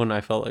Rawhead one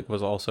I felt like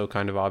was also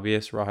kind of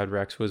obvious. Rawhead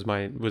Rex was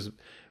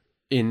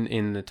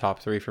in the top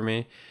 3 for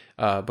me.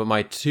 But my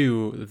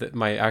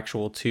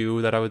actual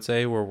 2 that I would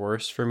say were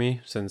worse for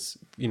me since,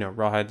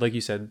 Rawhead, like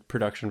you said,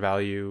 production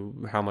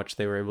value, how much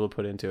they were able to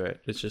put into it.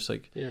 It's just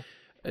like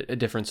a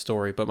different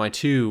story. But my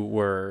 2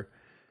 were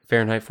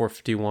Fahrenheit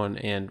 451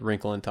 and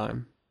Wrinkle in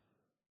Time.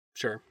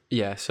 Sure.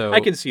 Yeah, so... I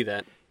can see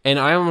that. And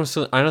I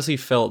honestly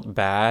felt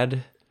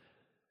bad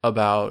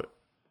about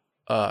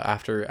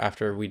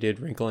after we did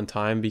Wrinkle in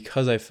Time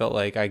because I felt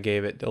like I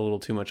gave it a little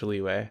too much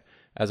leeway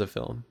as a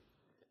film.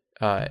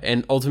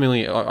 And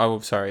ultimately,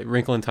 I'm sorry,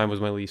 Wrinkle in Time was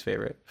my least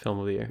favorite film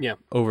of the year. Yeah.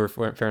 Over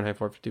Fahrenheit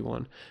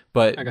 451.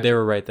 But they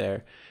were right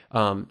there.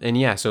 And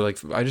yeah, so like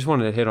I just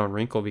wanted to hit on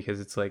Wrinkle because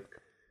it's like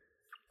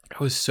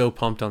I was so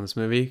pumped on this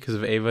movie because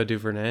of Ava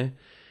DuVernay.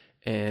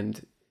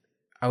 And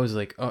I was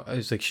like,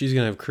 she's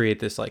going to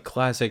create this like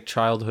classic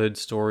childhood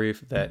story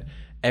that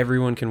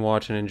everyone can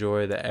watch and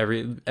enjoy, that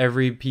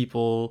every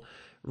people,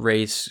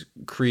 race,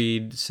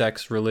 creed,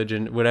 sex,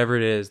 religion, whatever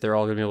it is, they're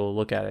all gonna be able to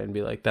look at it and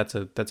be like, that's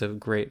a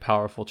great,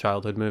 powerful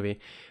childhood movie.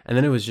 And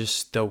then it was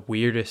just the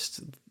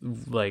weirdest,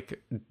 like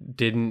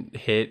didn't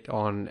hit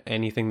on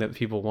anything that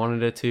people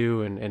wanted it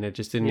to, and it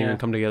just didn't even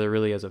come together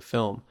really as a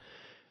film.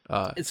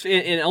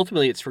 And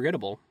ultimately it's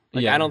forgettable.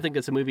 Like I don't think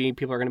it's a movie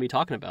people are gonna be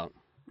talking about.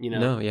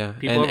 No, yeah.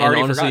 People have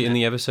already honestly, in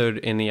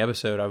forgotten the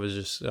episode, I was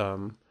just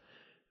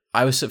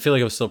feel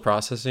like I was still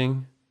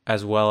processing,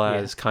 as well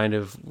as kind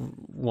of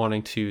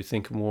wanting to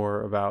think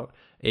more about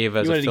Ava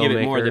as a filmmaker. You wanted to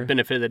give it more the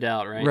benefit of the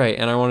doubt, right? Right,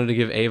 and I wanted to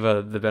give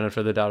Ava the benefit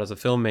of the doubt as a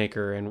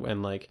filmmaker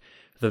and like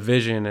the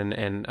vision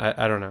and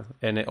I don't know.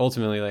 And it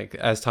ultimately, like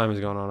as time has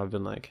gone on, I've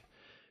been like,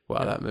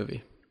 wow, that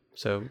movie.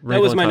 So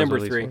that was my number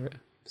 3.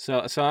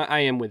 So I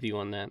am with you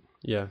on that.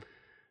 Yeah,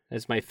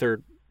 it's my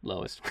 3rd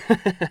lowest.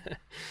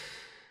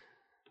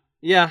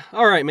 Yeah,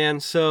 all right, man.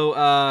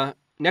 So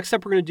next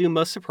up, we're going to do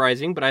most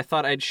surprising, but I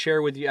thought I'd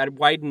share with you, I'd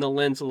widen the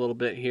lens a little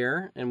bit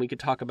here, and we could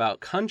talk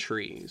about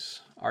countries,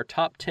 our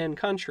top 10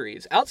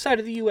 countries outside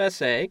of the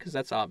USA, because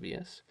that's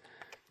obvious,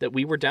 that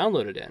we were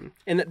downloaded in.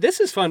 And this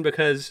is fun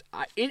because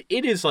it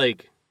is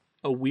like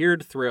a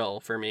weird thrill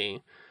for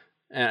me.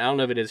 And I don't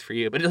know if it is for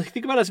you, but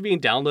think about us being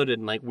downloaded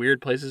in like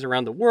weird places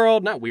around the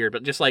world. Not weird,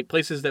 but just like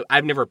places that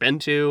I've never been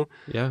to.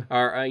 Yeah.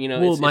 Or,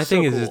 well, my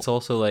thing is it's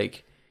also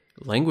like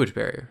language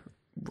barrier.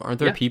 Aren't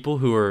there people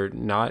who are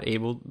not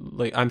able,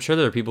 like, I'm sure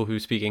there are people who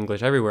speak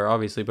English everywhere,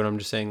 obviously, but I'm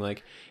just saying,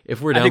 like,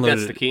 if we're downloaded... I think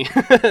that's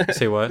the key.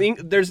 Say what?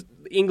 There's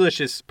English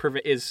is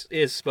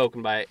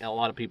spoken by a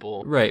lot of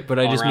people, right? But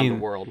I just mean the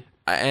world.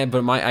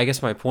 I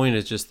guess my point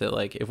is just that,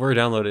 like, if we're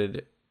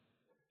downloaded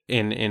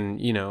in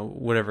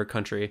whatever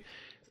country,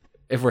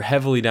 if we're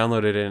heavily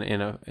downloaded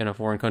in a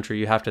foreign country,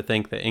 you have to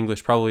think that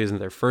English probably isn't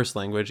their first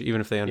language,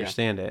 even if they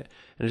understand it.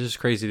 And it's just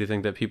crazy to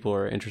think that people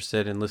are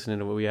interested in listening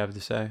to what we have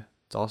to say.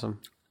 It's awesome.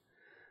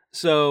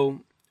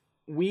 So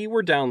we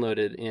were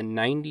downloaded in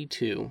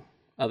 92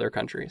 other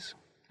countries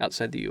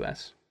outside the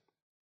U.S.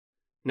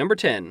 Number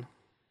 10,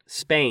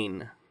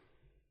 Spain.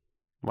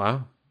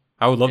 Wow.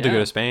 I would love to go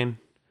to Spain.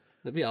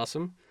 That'd be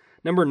awesome.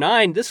 Number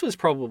 9, this was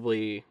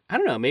probably, I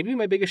don't know, maybe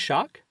my biggest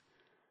shock.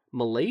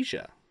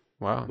 Malaysia.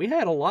 Wow. We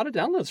had a lot of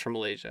downloads from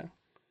Malaysia.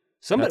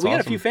 We That's had a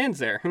awesome. few fans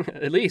there,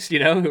 at least,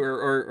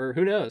 or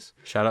who knows.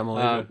 Shout out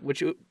Malaysia.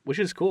 Which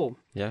is cool.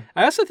 Yeah.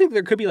 I also think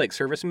there could be like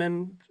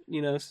servicemen,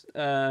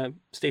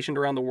 stationed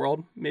around the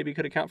world. Maybe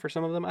could account for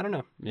some of them. I don't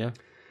know. Yeah.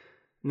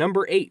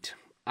 Number 8,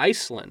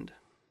 Iceland.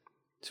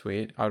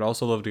 Sweet. I would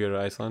also love to go to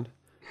Iceland.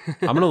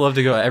 I'm going to love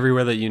to go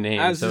everywhere that you name.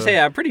 I was to say,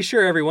 I'm pretty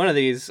sure every one of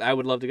these I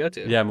would love to go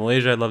to. Yeah,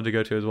 Malaysia I'd love to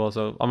go to as well,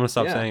 so I'm going to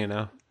stop saying it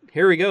now.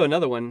 Here we go,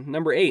 another one.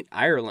 Number 8,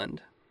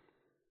 Ireland.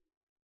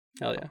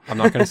 Hell yeah. I'm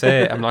not going to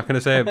say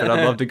it, but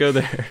I'd love to go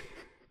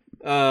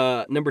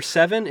there. Number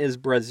 7 is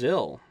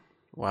Brazil.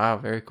 Wow,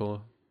 very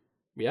cool.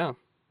 Yeah,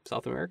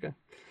 South America.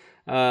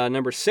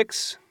 Number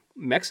 6,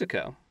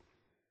 Mexico.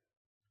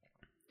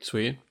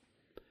 Sweet.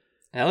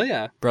 Hell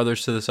yeah.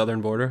 Brothers to the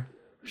southern border.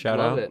 Shout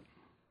Love out. it.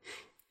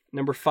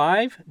 Number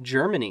 5,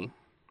 Germany.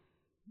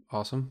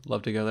 Awesome.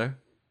 Love to go there.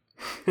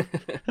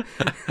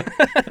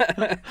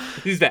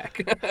 He's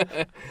back.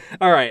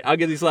 All right, I'll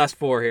get these last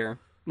 4 here.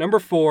 Number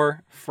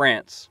 4,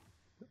 France.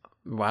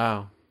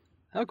 Wow.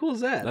 How cool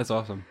is that? That's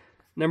awesome.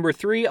 Number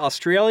 3,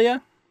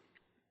 Australia.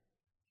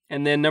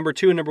 And then number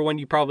 2 and number 1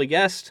 you probably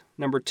guessed.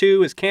 Number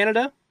 2 is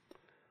Canada.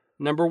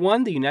 Number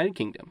 1, the United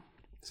Kingdom.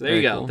 So there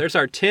you go. Cool. There's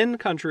our 10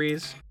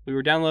 countries we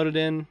were downloaded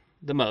in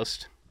the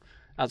most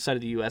outside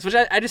of the U.S., which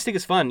I just think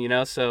is fun,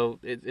 So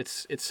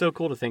it's so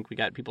cool to think we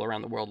got people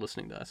around the world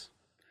listening to us.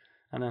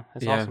 I know.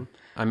 That's awesome.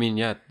 I mean,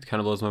 yeah, it kind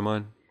of blows my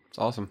mind. It's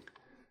awesome.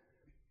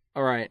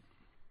 All right.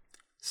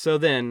 So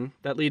then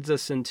that leads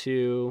us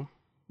into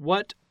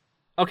what?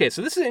 Okay,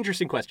 so this is an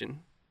interesting question.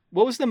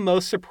 What was the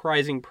most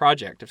surprising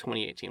project of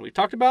 2018? We've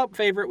talked about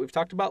favorite. We've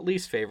talked about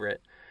least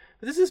favorite.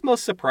 But this is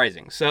most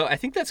surprising. So I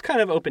think that's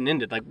kind of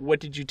open-ended. Like, what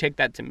did you take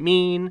that to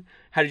mean?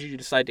 How did you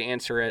decide to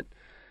answer it?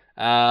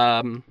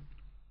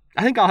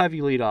 I think I'll have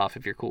you lead off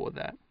if you're cool with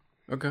that.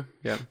 Okay.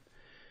 Yeah.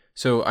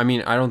 So, I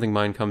mean, I don't think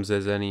mine comes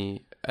as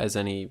any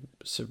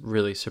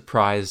really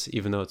surprise,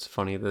 even though it's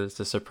funny that it's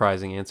a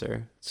surprising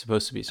answer. It's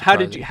supposed to be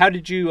surprising. How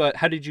did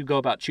you go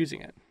about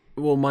choosing it?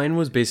 Well, mine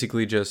was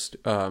basically just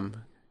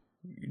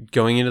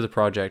going into the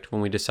project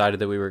when we decided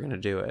that we were going to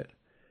do it.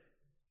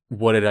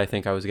 What did I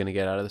think I was going to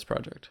get out of this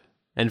project?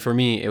 And for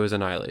me, it was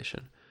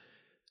Annihilation.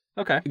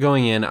 Okay.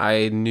 Going in,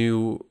 I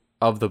knew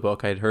of the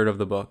book. I had heard of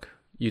the book.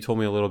 You told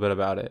me a little bit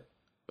about it,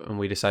 and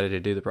we decided to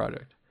do the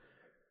project.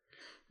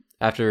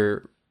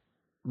 After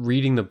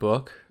reading the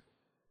book,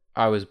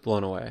 I was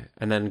blown away.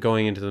 And then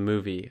going into the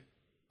movie,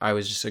 I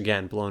was just,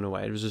 again, blown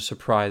away. It was a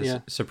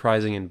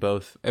surprising in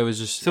both. It was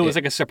just... So it was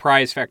like a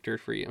surprise factor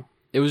for you.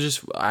 It was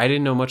just, I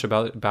didn't know much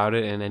about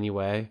it in any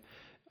way.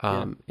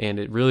 And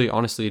it really,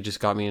 honestly, just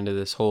got me into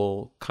this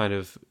whole kind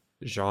of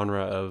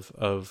genre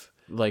of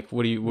like,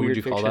 what would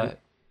you call that?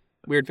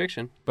 Weird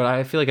fiction. But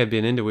I feel like I've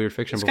been into weird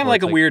fiction It's before. kind of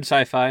like a weird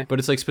sci-fi. But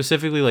it's like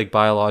specifically like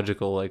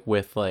biological, like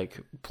with like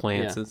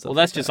plants and stuff. Well,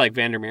 that's just like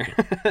Vandermeer.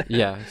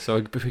 Yeah. So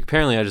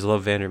apparently I just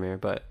love Vandermeer,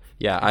 but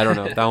yeah, I don't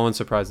know. That one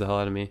surprised the hell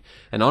out of me.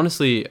 And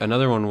honestly,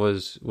 another one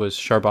was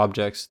Sharp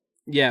Objects.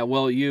 Yeah.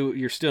 Well,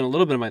 you're stealing a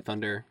little bit of my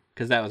thunder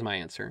because that was my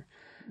answer.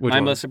 Which my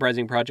one? most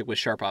surprising project was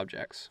Sharp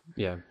Objects.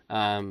 Yeah.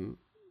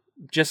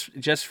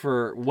 Just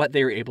for what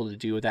they were able to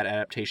do with that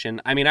adaptation.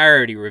 I mean, I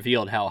already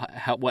revealed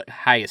what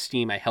high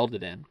esteem I held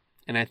it in.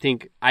 And I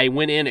think I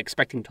went in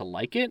expecting to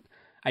like it.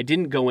 I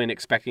didn't go in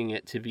expecting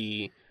it to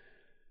be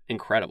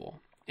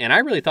incredible, and I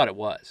really thought it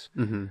was.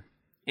 Mm-hmm.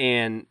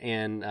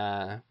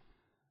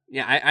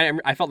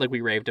 I felt like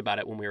we raved about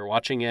it when we were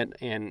watching it,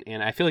 and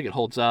I feel like it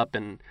holds up.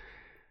 And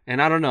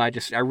I don't know. I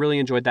really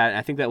enjoyed that. And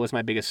I think that was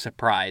my biggest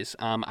surprise.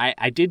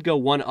 I did go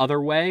one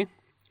other way,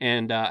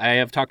 and I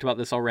have talked about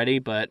this already.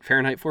 But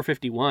Fahrenheit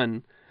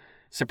 451,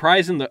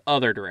 surprise in the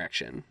other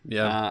direction.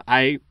 Yeah.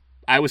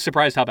 I was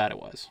surprised how bad it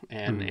was,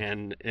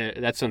 and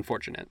that's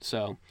unfortunate.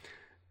 So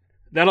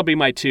that'll be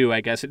my 2,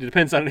 I guess. It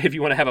depends on if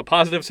you want to have a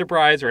positive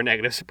surprise or a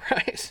negative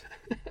surprise.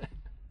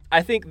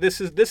 I think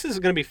this is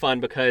going to be fun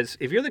because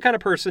if you're the kind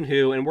of person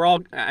who,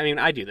 and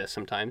I do this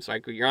sometimes,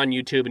 like you're on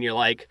YouTube and you're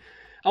like,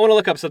 I want to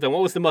look up something.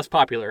 What was the most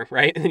popular,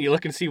 right? And then you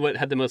look and see what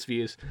had the most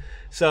views.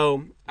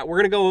 So we're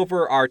going to go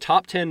over our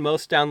top 10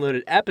 most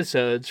downloaded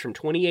episodes from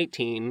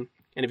 2018.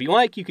 And if you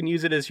like, you can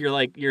use it as your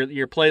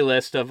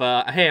playlist of,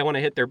 hey, I want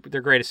to hit their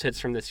greatest hits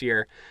from this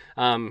year.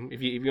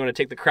 If you want to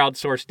take the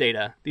crowdsourced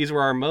data, these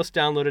were our most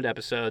downloaded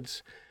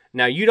episodes.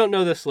 Now, you don't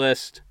know this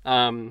list,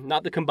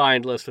 not the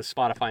combined list with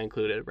Spotify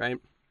included, right?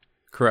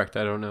 Correct.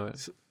 I don't know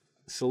it.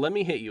 So let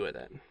me hit you with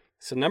it.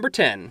 So number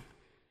 10,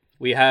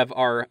 we have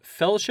our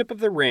Fellowship of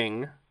the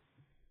Ring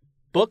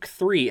Book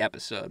 3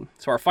 episode.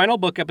 So our final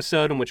book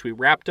episode in which we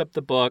wrapped up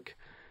the book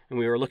and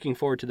we were looking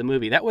forward to the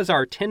movie. That was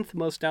our 10th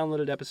most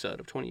downloaded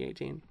episode of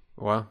 2018.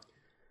 Wow.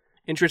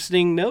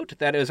 Interesting note,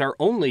 that is our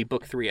only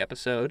Book 3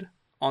 episode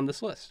on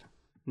this list.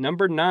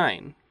 Number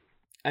 9,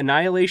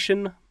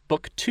 Annihilation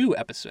Book 2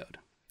 episode.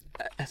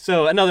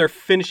 So another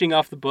finishing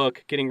off the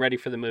book, getting ready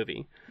for the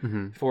movie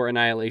for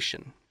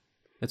Annihilation.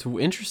 It's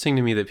interesting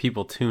to me that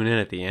people tune in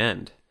at the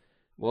end.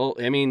 Well,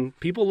 I mean,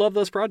 people love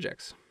those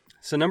projects.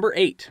 So number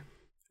 8,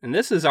 and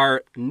this is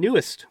our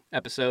newest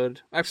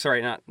episode. I'm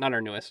sorry, not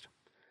our newest.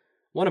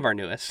 One of our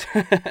newest.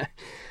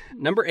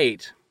 Number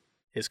 8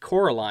 is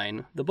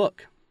Coraline, the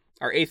book.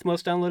 Our 8th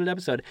most downloaded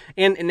episode.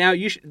 And now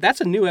that's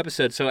a new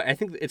episode, so I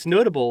think it's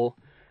notable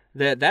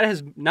that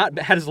has not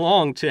had as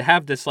long to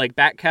have this like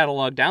back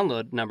catalog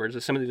download numbers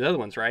as some of these other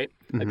ones, right?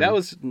 Mm-hmm. Like that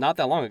was not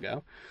that long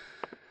ago.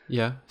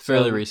 Yeah,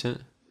 fairly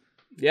recent.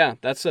 Yeah,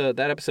 that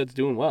episode's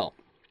doing well.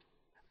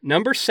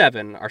 Number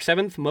 7, our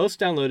 7th most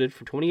downloaded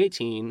for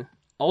 2018,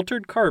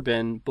 Altered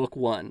Carbon, Book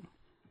 1.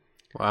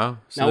 Wow.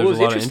 So now, what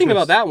was interesting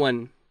about that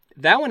one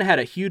had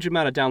a huge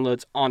amount of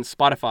downloads on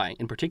Spotify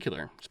in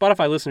particular.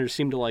 Spotify listeners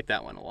seem to like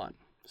that one a lot.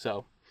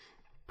 So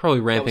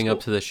probably ramping up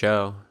to the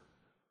show.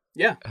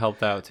 Yeah.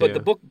 Helped out too.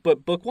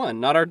 But book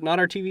 1, not our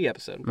TV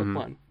episode, book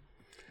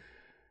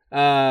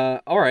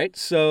 1. All right,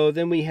 so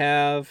then we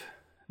have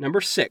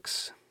number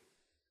 6,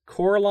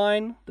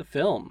 Coraline, the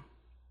film.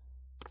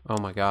 Oh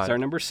my God. It's our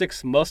number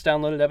 6 most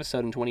downloaded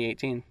episode in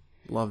 2018.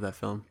 Love that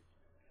film.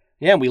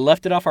 Yeah, we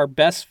left it off our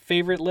best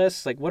favorite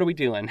list. Like, what are we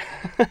doing?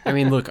 I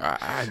mean, look,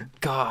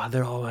 God,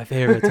 they're all my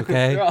favorites,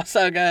 okay? They're all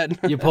so good.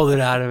 You pulled it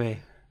out of me.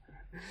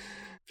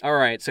 All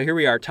right, so here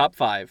we are, top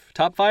 5.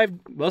 Top 5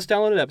 most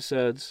downloaded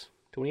episodes,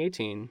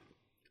 2018.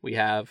 We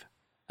have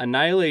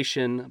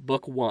Annihilation,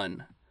 Book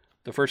 1.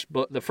 The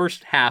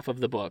first half of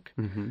the book.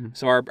 Mm-hmm.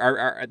 So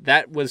our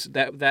that was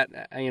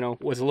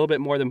was a little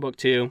bit more than book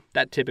 2.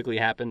 That typically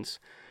happens.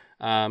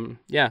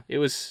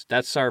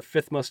 That's our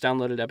 5th most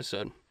downloaded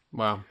episode.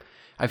 Wow.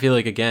 I feel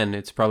like, again,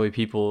 it's probably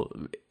people,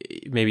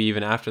 maybe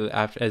even after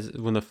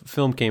when the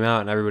film came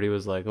out and everybody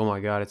was like, oh my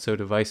God, it's so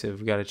divisive.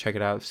 We got to check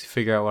it out,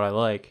 figure out what I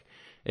like.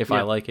 If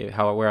I like it,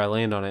 where I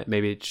land on it.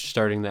 Maybe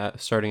starting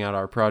out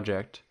our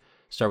project,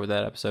 start with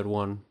that episode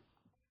 1.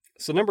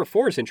 So number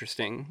 4 is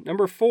interesting.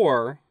 Number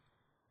 4,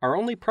 our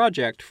only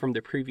project from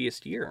the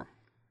previous year.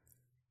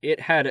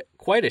 It had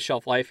quite a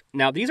shelf life.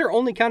 Now, these are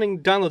only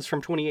counting downloads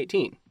from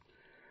 2018.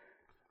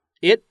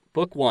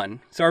 Book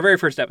 1. So our very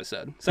first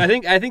episode. So I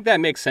think that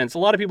makes sense. A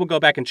lot of people go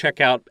back and check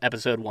out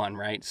episode 1,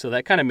 right? So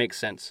that kind of makes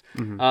sense.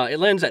 Mm-hmm. It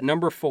lands at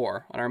number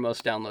 4 on our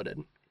most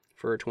downloaded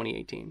for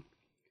 2018.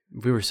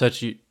 We were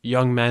such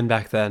young men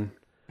back then.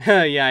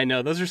 Yeah, I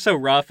know. Those are so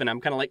rough, and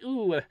I'm kind of like,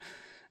 ooh,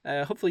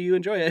 hopefully you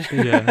enjoy it.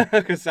 Yeah.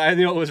 Because I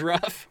know it was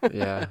rough.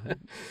 Yeah.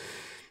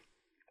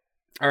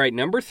 All right,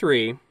 number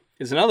 3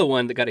 is another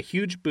one that got a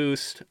huge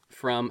boost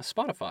from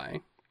Spotify.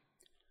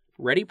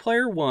 Ready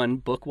Player One,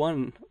 Book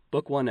 1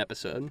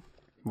 episode.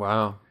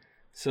 Wow.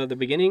 So the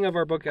beginning of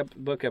our book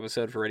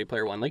episode for Ready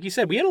Player One, like you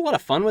said, we had a lot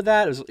of fun with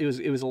that. It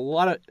was a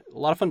lot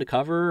of fun to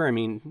cover. I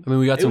mean,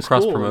 we got some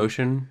cross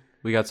promotion. Cool.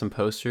 We got some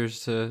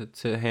posters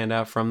to hand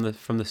out from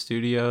the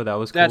studio. That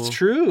was cool. That's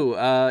true.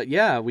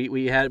 Yeah,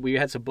 we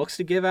had some books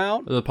to give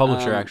out. The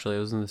publisher actually, it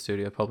was in the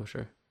studio.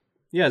 Publisher.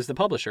 Yeah, it's the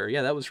publisher.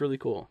 Yeah, that was really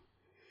cool.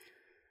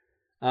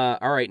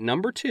 All right,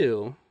 number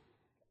 2,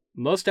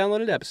 most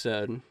downloaded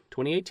episode,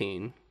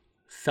 2018,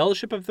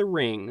 Fellowship of the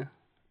Ring,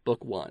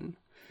 Book 1.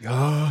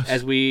 Yes.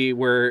 As we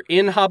were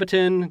in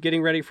Hobbiton,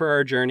 getting ready for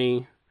our journey.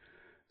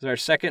 It was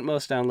our 2nd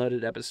most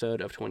downloaded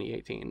episode of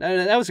 2018.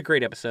 That was a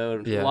great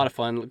episode. Yeah. A lot of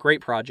fun.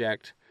 Great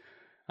project.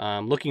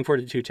 Looking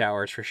forward to Two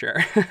Towers for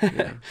sure.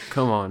 Yeah.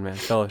 Come on, man.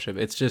 Fellowship.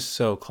 It's just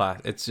so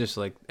class. It's just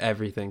like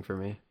everything for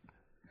me.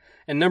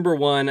 And number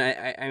 1,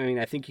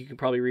 I think you can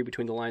probably read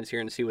between the lines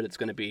here and see what it's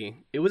going to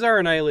be. It was our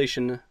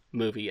Annihilation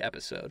movie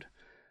episode.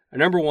 Our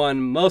number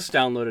 1 most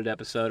downloaded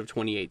episode of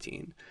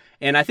 2018.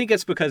 And I think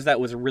it's because that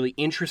was a really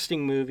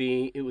interesting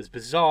movie. It was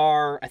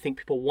bizarre. I think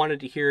people wanted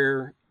to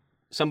hear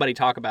somebody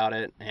talk about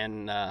it.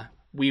 And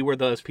we were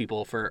those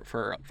people for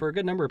a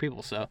good number of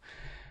people. So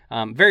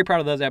very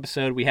proud of those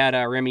episodes. We had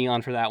Remy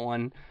on for that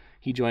one.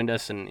 He joined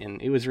us, and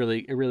it was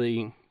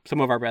really some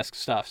of our best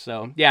stuff.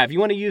 So yeah, if you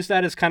want to use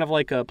that as kind of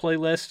like a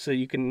playlist so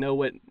you can know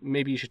what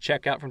maybe you should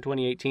check out from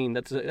 2018,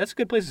 that's a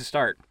good place to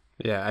start.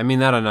 Yeah, I mean,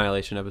 that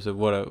Annihilation episode,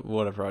 what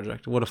a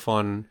project. What a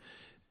fun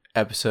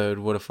episode.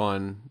 What a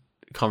fun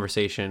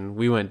conversation.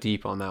 We went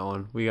deep on that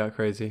one. We got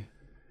crazy.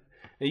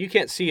 Now, you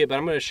can't see it, but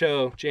I'm going to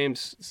show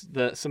James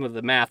some of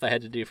the math I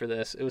had to do for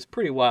this. It was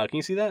pretty wild. Can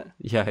you see that?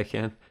 Yeah, I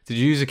can. Did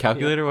you use a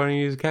calculator? Yeah. Why don't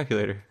you use a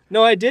calculator?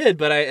 No, I did,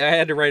 but I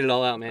had to write it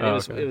all out, man.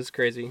 It was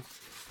crazy.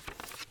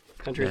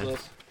 Countries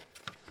list.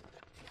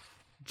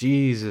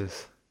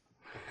 Jesus.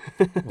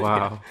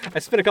 Wow. I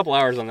spent a couple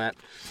hours on that.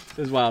 It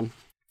was wild.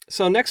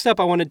 So next up,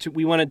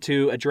 we wanted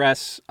to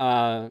address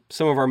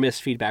some of our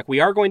missed feedback. We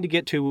are going to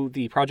get to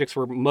the projects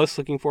we're most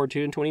looking forward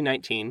to in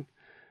 2019.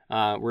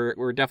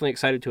 We're definitely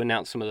excited to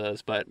announce some of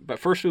those, but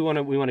first we want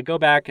to go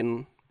back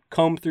and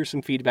comb through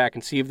some feedback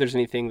and see if there's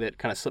anything that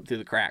kind of slipped through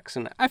the cracks.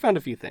 And I found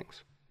a few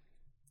things.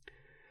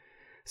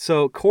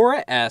 So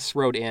Cora S.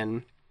 wrote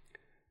in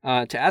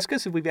to ask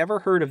us if we've ever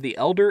heard of the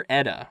Elder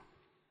Edda.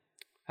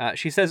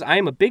 She says, I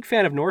am a big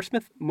fan of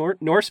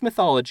Norse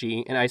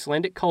mythology and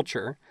Icelandic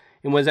culture.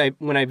 And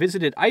when I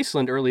visited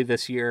Iceland early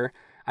this year,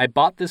 I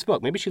bought this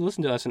book. Maybe she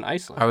listened to us in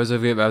Iceland. I was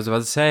about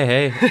to say,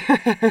 hey,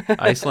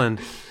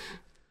 Iceland.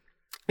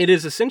 It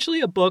is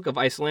essentially a book of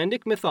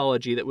Icelandic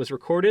mythology that was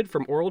recorded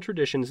from oral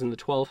traditions in the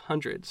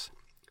 1200s.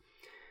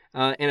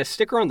 And a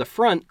sticker on the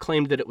front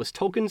claimed that it was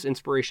Tolkien's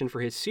inspiration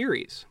for his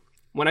series.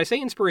 When I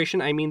say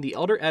inspiration, I mean the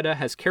Elder Edda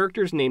has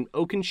characters named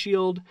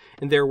Oakenshield,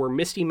 and there were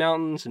misty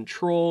mountains and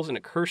trolls and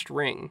a cursed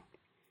ring.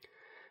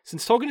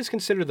 Since Tolkien is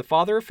considered the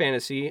father of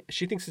fantasy,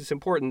 she thinks it's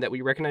important that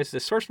we recognize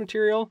this source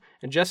material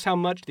and just how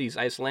much these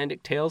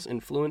Icelandic tales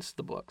influenced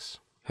the books.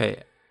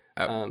 Hey,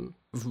 right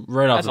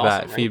off the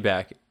bat, awesome, right?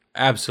 feedback.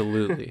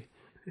 Absolutely.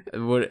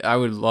 I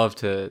would love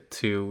to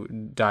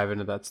dive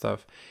into that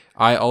stuff.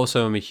 I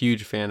also am a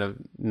huge fan of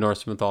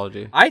Norse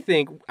mythology. I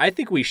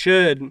think we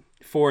should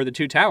for the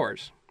Two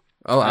Towers.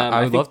 Oh,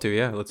 I would love to.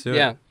 Yeah, let's do it.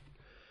 Yeah,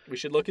 we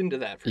should look into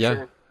that for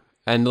sure.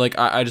 And like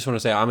I just want to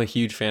say I'm a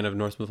huge fan of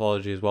Norse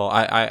mythology as well.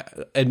 I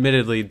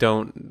admittedly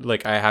don't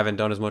I haven't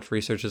done as much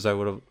research as I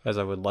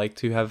would like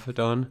to have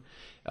done,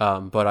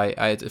 but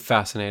it's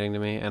fascinating to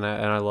me, and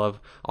I love,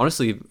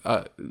 honestly.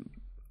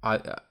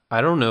 I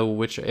don't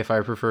know if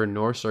I prefer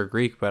Norse or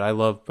Greek, but I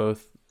love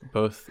both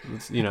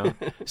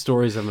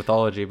stories of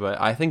mythology.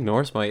 But I think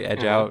Norse might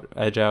edge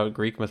out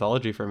Greek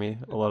mythology for me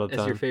a lot of the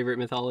time. As your favorite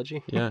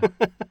mythology? Yeah.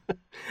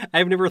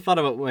 I've never thought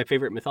about what my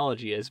favorite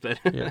mythology is, but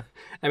yeah.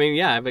 I mean,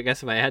 yeah, I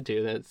guess if I had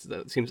to,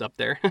 that seems up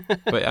there.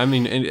 But I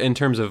mean, in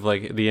terms of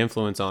like the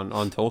influence on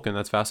Tolkien,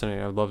 that's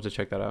fascinating. I'd love to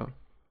check that out.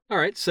 All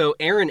right, so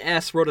Aaron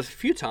S. wrote us a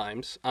few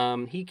times.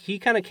 He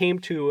kind of came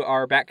to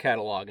our back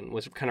catalog and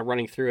was kind of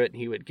running through it, and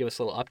he would give us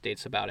little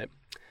updates about it.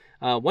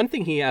 One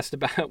thing he asked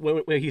about,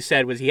 what he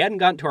said was he hadn't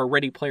gotten to our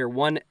Ready Player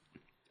One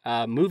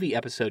movie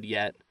episode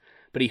yet,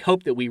 but he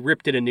hoped that we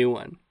ripped it a new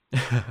one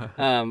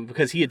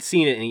because he had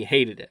seen it and he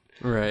hated it.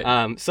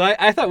 Right. So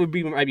I thought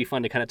might be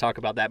fun to kind of talk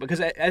about that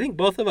because I think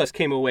both of us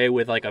came away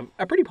with like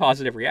a pretty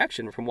positive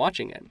reaction from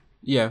watching it.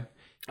 Yeah.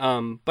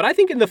 But I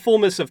think in the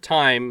fullness of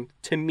time,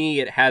 to me,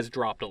 it has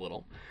dropped a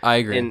little. I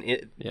agree. And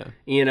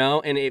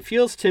and it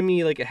feels to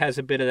me like it has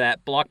a bit of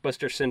that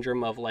blockbuster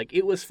syndrome of like,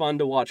 it was fun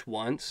to watch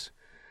once,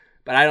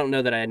 but I don't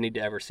know that I need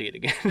to ever see it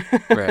again.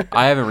 Right.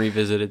 I haven't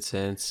revisited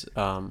since.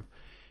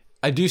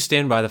 I do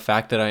stand by the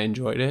fact that I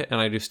enjoyed it,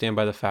 and I do stand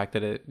by the fact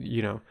that it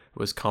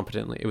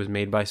was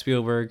made by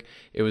Spielberg.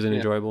 It was an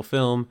enjoyable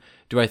film.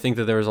 Do I think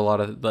that there was a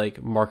lot of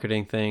like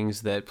marketing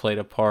things that played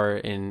a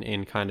part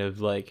in kind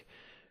of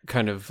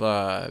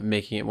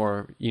making it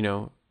more,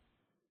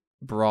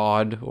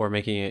 broad, or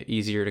making it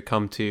easier to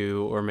come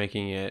to, or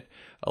making it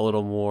a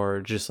little more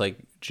just like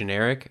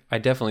generic? I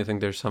definitely think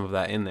there's some of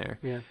that in there.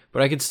 Yeah.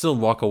 But I could still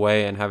walk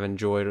away and have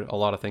enjoyed a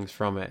lot of things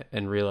from it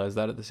and realize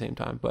that at the same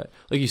time. But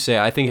like you say,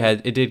 I think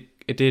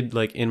it did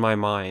like in my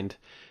mind,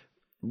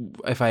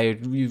 if I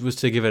was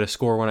to give it a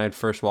score when I'd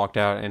first walked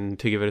out and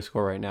to give it a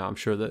score right now, I'm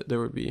sure that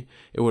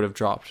it would have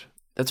dropped.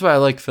 That's why I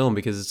like film,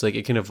 because it's like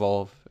it can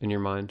evolve in your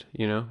mind,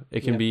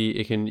 It can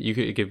it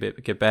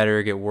could get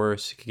better, get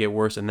worse, it could get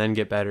worse and then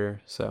get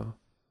better. So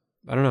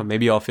I don't know,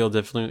 maybe I'll feel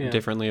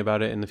differently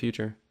about it in the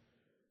future.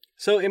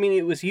 So I mean,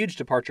 it was a huge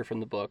departure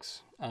from the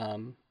books.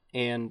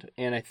 And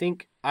I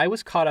think I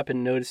was caught up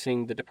in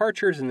noticing the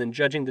departures and then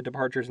judging the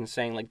departures and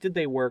saying, like, did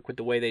they work with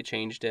the way they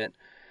changed it?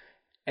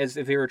 As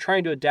if they were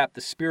trying to adapt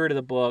the spirit of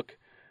the book,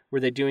 were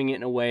they doing it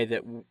in a way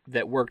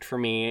that worked for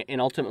me? And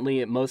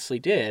ultimately it mostly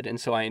did, and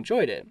so I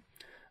enjoyed it.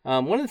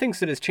 One of the things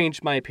that has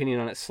changed my opinion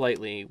on it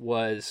slightly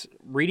was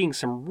reading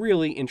some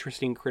really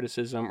interesting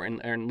criticism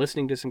and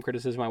listening to some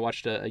criticism. I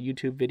watched a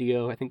YouTube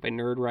video, I think by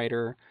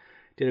Nerdwriter,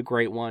 did a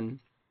great one,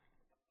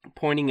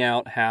 pointing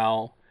out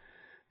how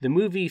the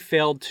movie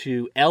failed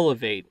to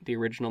elevate the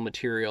original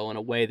material in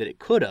a way that it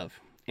could have.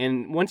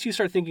 And once you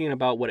start thinking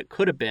about what it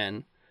could have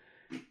been,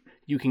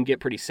 you can get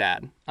pretty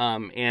sad.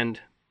 And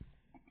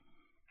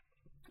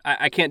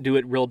I can't do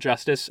it real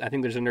justice. I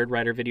think there's a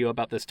Nerdwriter video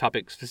about this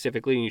topic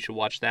specifically, and you should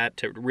watch that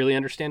to really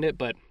understand it.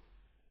 But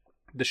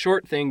the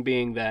short thing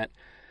being that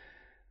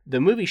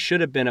the movie should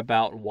have been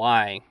about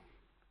why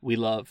we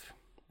love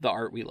the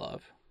art we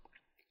love,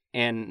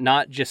 and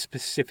not just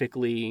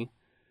specifically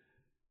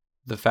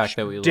the fact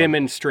that we love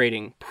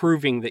demonstrating,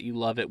 proving that you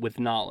love it with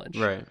knowledge.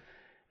 Right.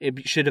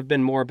 It should have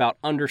been more about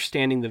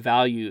understanding the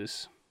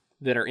values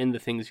that are in the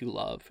things you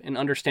love and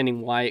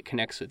understanding why it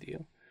connects with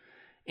you.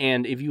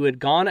 And if you had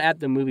gone at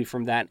the movie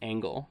from that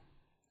angle,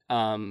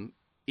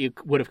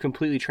 it would have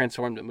completely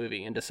transformed the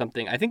movie into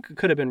something I think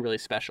could have been really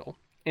special.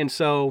 And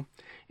so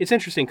it's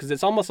interesting because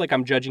it's almost like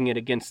I'm judging it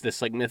against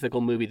this like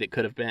mythical movie that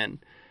could have been.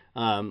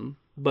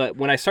 But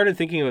when I started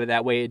thinking of it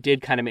that way, it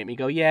did kind of make me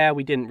go, yeah,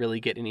 we didn't really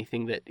get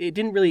anything it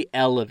didn't really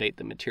elevate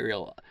the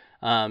material.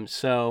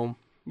 So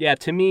yeah,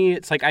 to me,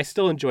 it's like I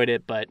still enjoyed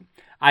it, but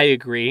I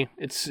agree.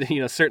 It's,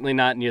 certainly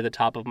not near the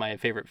top of my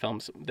favorite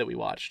films that we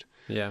watched.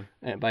 Yeah.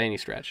 By any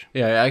stretch.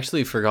 Yeah, I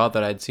actually forgot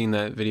that I'd seen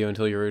that video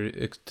until you were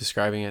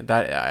describing it.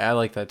 I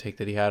like that take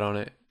that he had on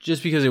it.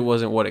 Just because it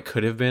wasn't what it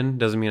could have been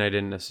doesn't mean I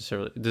didn't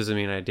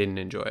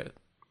enjoy it.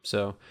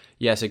 So,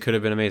 yes, it could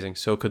have been amazing.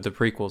 So could the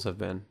prequels have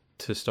been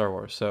to Star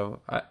Wars.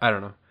 So, I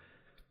don't know.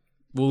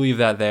 We'll leave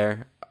that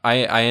there.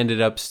 I ended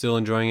up still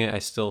enjoying it. I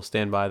still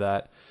stand by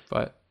that.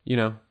 But,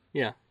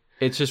 Yeah.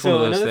 It's just one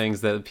of those things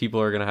that people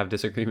are gonna have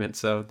disagreements.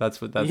 So that's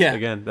what I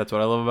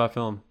love about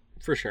film.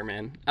 For sure,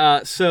 man.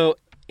 So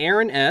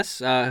Aaron S.,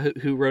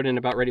 who wrote in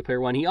about Ready Player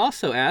One, he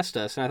also asked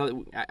us,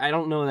 and I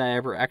don't know that I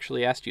ever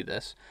actually asked you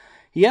this.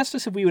 He asked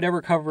us if we would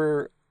ever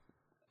cover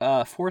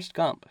Forrest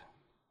Gump.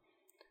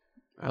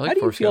 How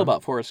do you feel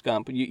about Forrest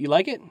Gump? You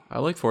like it? I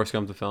like Forrest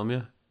Gump the film.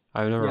 Yeah,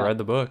 I've never read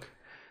the book.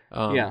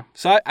 Yeah,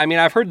 so I mean,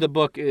 I've heard the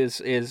book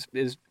is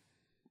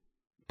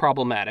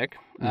problematic,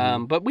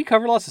 but we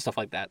cover lots of stuff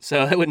like that,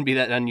 so it wouldn't be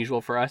that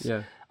unusual for us.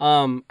 Yeah.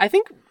 I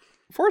think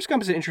Forrest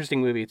Gump is an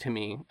interesting movie to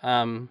me.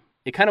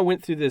 It kind of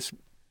went through this.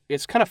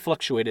 It's kind of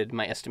fluctuated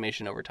my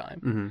estimation over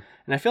time,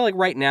 and I feel like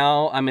right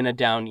now I'm in a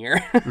down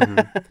year.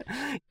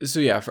 So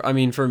yeah,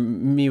 for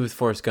me with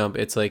Forrest Gump,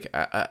 it's like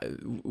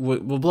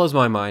what blows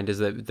my mind is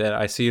that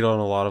I see it on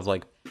a lot of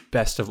like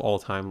best of all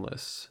time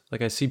lists.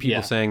 Like I see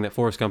people saying that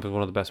Forrest Gump is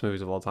one of the best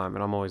movies of all time,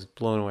 and I'm always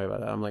blown away by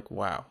that. I'm like,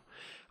 wow,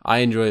 I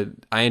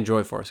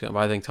enjoy Forrest Gump.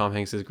 I think Tom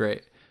Hanks is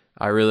great.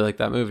 I really like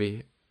that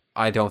movie.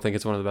 I don't think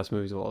it's one of the best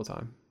movies of all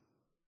time.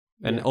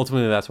 And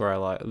ultimately, that's where I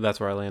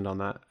land on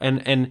that.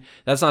 And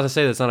that's not to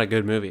say that's not a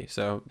good movie.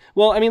 So,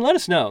 well, I mean, let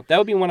us know. That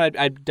would be one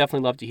I'd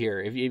definitely love to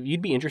hear. If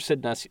you'd be interested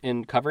in us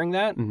in covering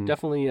that,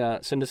 definitely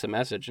send us a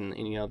message, and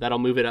that'll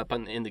move it up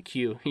in the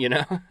queue.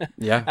 Yeah,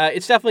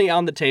 it's definitely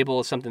on the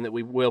table. Something that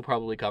we will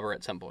probably cover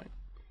at some point.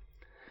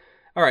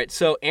 All right,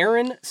 so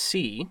Aaron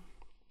C.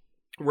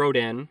 wrote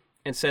in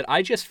and said,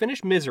 I just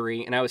finished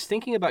Misery, and I was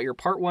thinking about your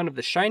part 1 of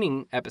The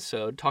Shining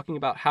episode, talking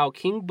about how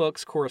King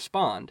books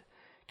correspond.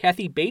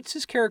 Kathy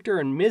Bates' character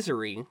in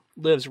Misery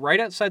lives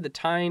right outside the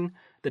town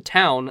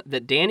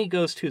that Danny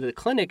goes to the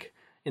clinic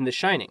in The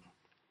Shining.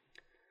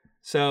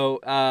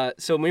 So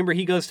remember,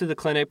 he goes to the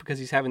clinic because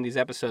he's having these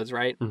episodes,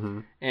 right?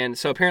 Mm-hmm. And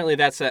so apparently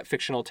that's that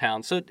fictional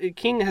town. So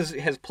King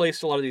has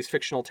placed a lot of these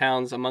fictional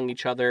towns among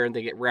each other, and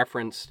they get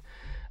referenced.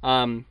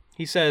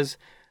 He says,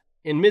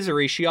 in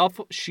Misery,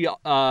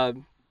 the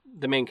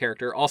main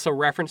character, also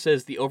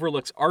references the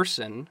Overlook's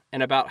arson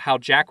and about how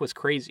Jack was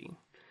crazy.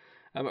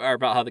 Or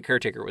about how the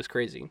caretaker was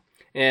crazy.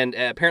 And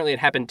apparently it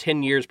happened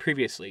 10 years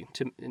previously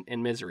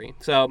in Misery.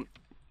 So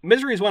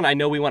Misery is one I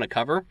know we want to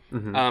cover.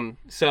 Mm-hmm.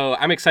 So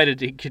I'm excited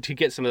to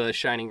get some of those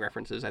Shining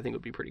references. I think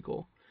would be pretty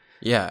cool.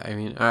 Yeah, I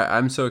mean,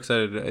 I'm so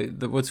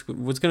excited. What's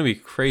going to be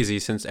crazy,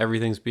 since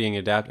everything's being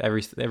adapted,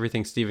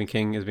 everything Stephen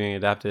King is being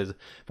adapted,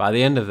 by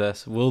the end of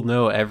this, we'll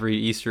know every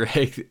Easter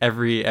egg,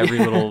 every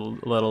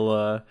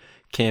little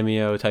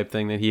cameo type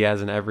thing that he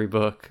has in every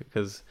book,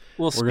 because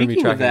we're going to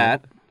be tracking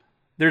that.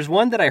 There's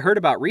one that I heard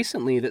about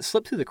recently that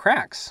slipped through the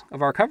cracks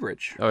of our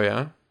coverage. Oh,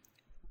 yeah?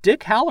 Dick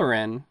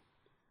Hallorann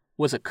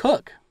was a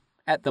cook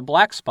at the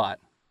Black Spot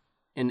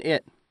in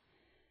It.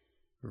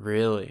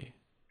 Really?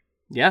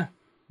 Yeah.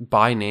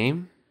 By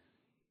name?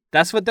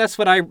 That's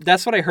what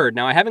I heard.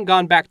 Now, I haven't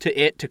gone back to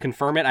It to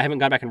confirm it. I haven't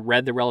gone back and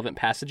read the relevant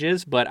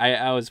passages, but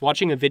I was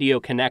watching a video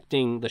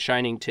connecting The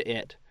Shining to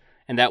It,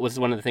 and that was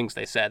one of the things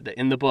they said, that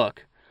in the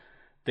book,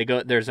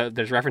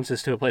 there's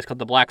references to a place called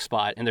the Black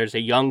Spot, and there's a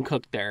young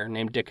cook there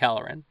named Dick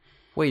Hallorann.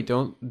 Wait,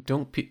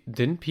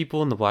 didn't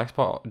people in the Black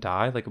Spot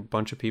die? Like a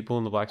bunch of people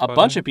in the Black Spot? A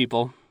bunch of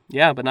people,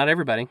 yeah, but not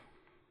everybody.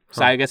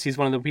 So I guess he's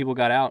one of the people who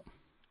got out.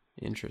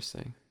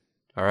 Interesting.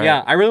 All right.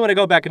 Yeah, I really want to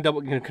go back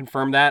and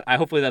confirm that.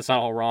 Hopefully that's not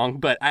all wrong,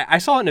 but I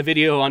saw it in a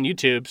video on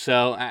YouTube.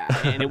 So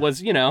and it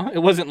was,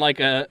 it wasn't like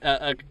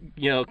a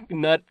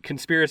nut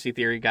conspiracy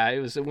theory guy. It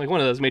was like one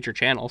of those major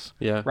channels.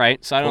 Yeah.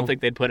 Right. So I don't think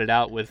they'd put it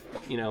out with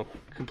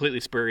completely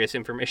spurious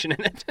information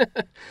in it.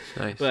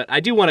 Nice. But I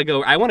do want to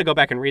go. I want to go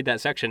back and read that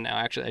section now.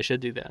 Actually, I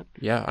should do that.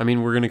 Yeah. I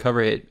mean, we're gonna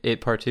cover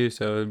it part 2,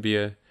 so it'd be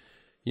around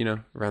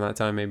that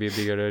time, maybe it'd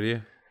be a good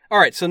idea. All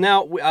right, so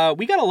now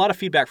we got a lot of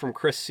feedback from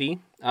Chris C.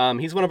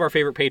 He's one of our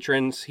favorite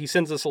patrons. He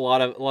sends us a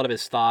lot of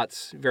his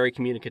thoughts. Very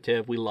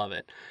communicative. We love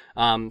it.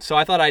 So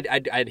I thought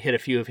I'd hit a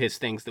few of his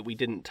things that we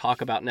didn't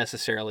talk about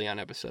necessarily on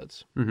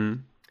episodes.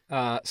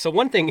 Mm-hmm. So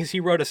one thing is, he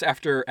wrote us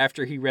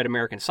after he read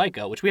American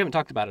Psycho, which we haven't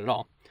talked about at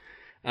all.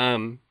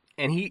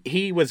 And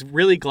he was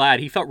really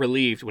glad. He felt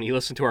relieved when he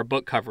listened to our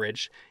book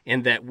coverage,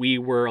 and that we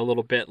were a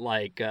little bit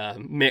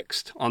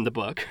mixed on the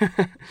book.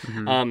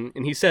 Mm-hmm.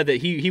 And he said that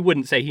he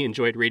wouldn't say he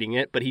enjoyed reading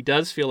it, but he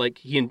does feel like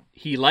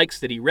he likes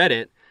that he read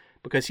it,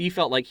 because he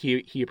felt like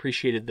he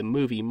appreciated the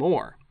movie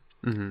more.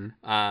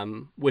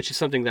 Mm-hmm. Which is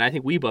something that I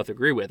think we both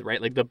agree with,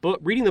 right? Like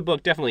reading the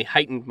book definitely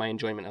heightened my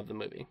enjoyment of the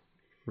movie.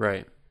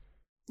 Right.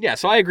 Yeah,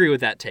 so I agree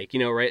with that take,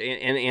 right?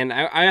 And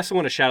I also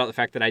want to shout out the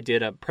fact that I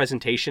did a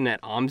presentation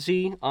at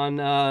OMSI on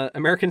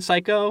American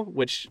Psycho,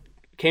 which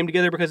came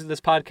together because of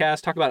this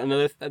podcast. Talk about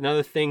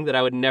another thing that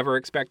I would never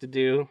expect to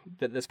do,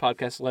 that this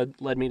podcast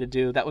led me to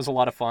do. That was a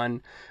lot of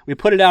fun. We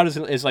put it out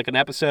as like an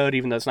episode,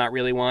 even though it's not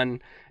really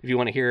one, if you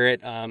want to hear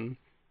it.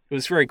 It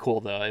was very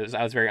cool, though.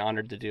 I was very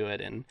honored to do it,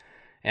 and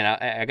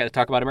I got to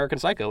talk about American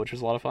Psycho, which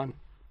was a lot of fun.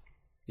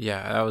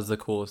 Yeah, that was the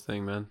coolest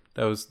thing, man.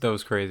 That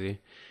was crazy.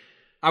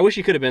 I wish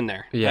you could have been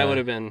there. Yeah, that would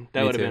have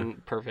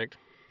been perfect.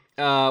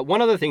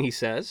 One other thing he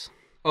says.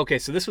 Okay,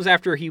 so this was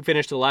after he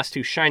finished the last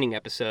 2 Shining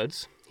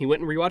episodes. He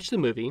went and rewatched the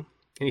movie,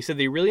 And he said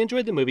that he really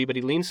enjoyed the movie, but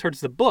he leans towards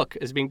the book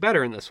as being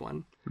better in this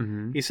one.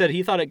 Mm-hmm. He said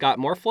he thought it got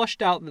more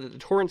fleshed out than the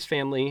Torrance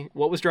family,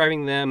 what was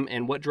driving them,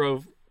 and what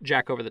drove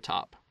Jack over the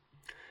top.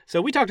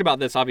 So we talked about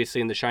this, obviously,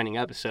 in the Shining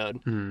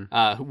episode,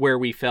 where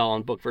we fell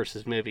on book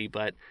versus movie.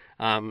 But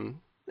I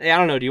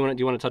don't know. Do you want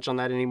to touch on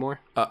that anymore?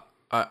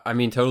 I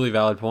mean, totally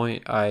valid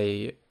point.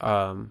 I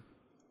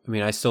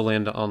mean, I still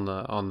land on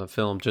the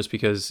film just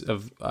because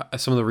of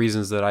some of the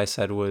reasons that I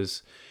said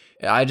was,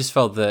 I just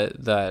felt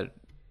that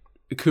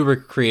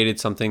Kubrick created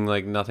something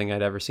like nothing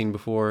I'd ever seen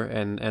before,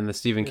 and the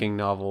Stephen King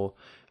novel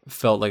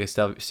felt like a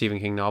Stephen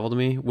King novel to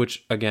me,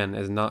 which again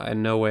is not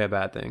in no way a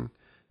bad thing.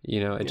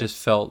 It just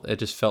felt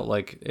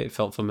like it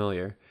felt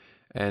familiar,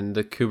 and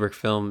the Kubrick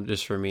film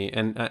just for me,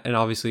 and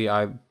obviously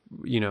I'm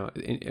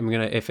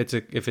gonna, if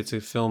it's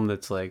a film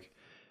that's like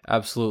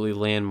absolutely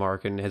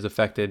landmark and has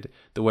affected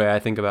the way I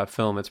think about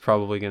film, it's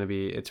probably gonna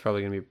be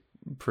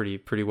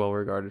pretty well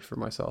regarded for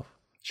myself.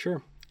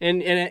 Sure.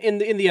 And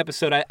in the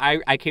episode,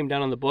 I came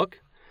down on the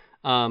book,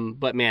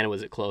 but man,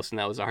 was it close, and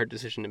that was a hard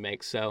decision to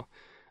make. So,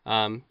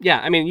 yeah,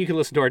 I mean, you can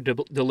listen to our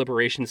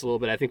deliberations a little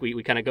bit. I think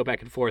we kind of go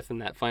back and forth in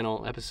that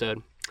final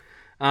episode.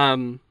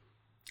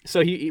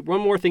 So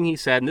one more thing he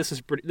said, and this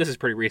is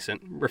pretty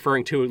recent,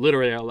 referring to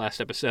literally our last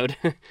episode.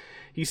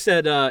 He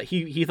said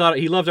he thought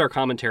he loved our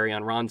commentary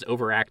on Ron's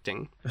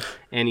overacting,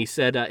 and he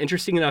said,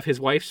 interesting enough, his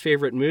wife's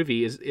favorite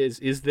movie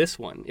is this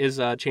one,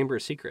 Chamber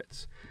of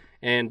Secrets.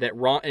 And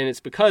it's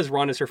because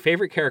Ron is her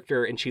favorite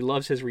character, and she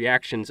loves his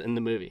reactions in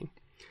the movie.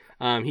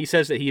 He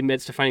says that he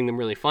admits to finding them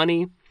really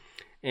funny,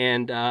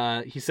 and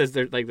he says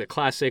they're like the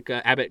classic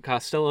Abbott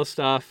Costello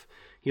stuff.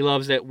 He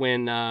loves it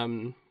when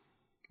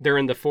they're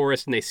in the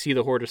forest and they see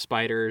the horde of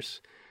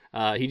spiders.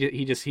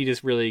 He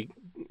just really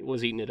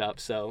was eating it up.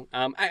 So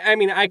I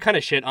mean, I kind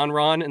of shit on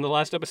Ron in the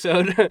last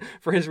episode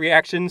for his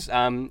reactions,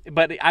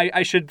 but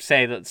I should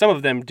say that some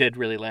of them did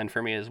really land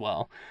for me as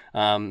well.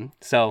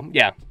 So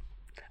yeah.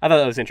 I thought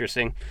that was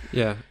interesting.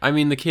 Yeah. I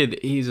mean, the kid,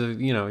 he's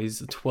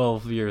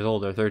 12 years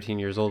old or 13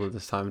 years old at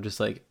this time. Just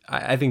like,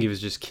 I think he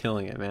was just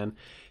killing it, man.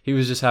 He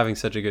was just having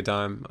such a good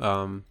time.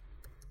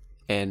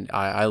 And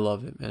I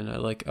love it, man. I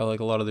like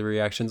a lot of the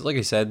reactions. Like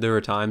I said, there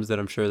were times that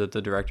I'm sure that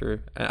the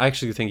director, I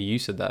actually think you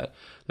said that,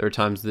 there were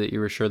times that you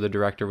were sure the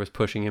director was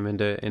pushing him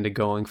into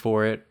going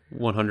for it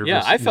 100%.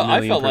 Yeah, I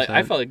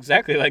felt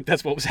exactly like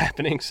that's what was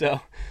happening.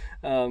 So,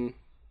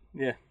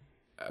 yeah.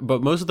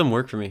 But most of them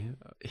work for me.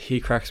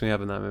 He cracks me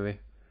up in that movie.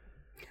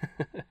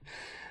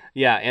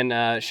 Yeah, and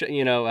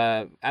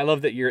I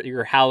love that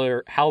your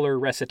howler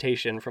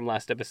recitation from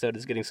last episode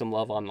is getting some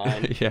love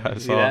online. Yeah, I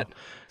saw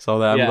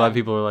that. I'm glad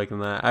people are liking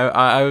that.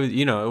 I'm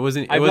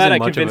glad I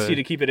convinced you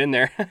to keep it in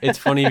there. It's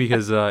funny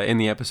because in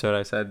the episode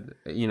I said,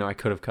 I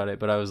could have cut it,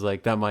 but I was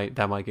like, that might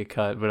get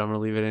cut, but I'm gonna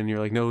leave it in. You're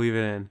like, no, leave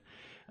it in.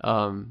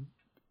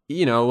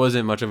 It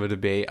wasn't much of a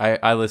debate.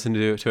 I listened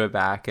to it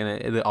back,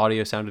 and the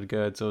audio sounded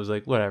good, so I was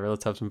like, whatever,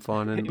 let's have some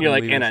fun. And you're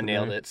like, and I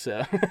nailed it,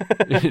 so.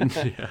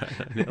 Yeah,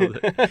 I nailed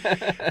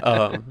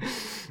it.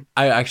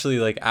 I actually,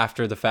 like,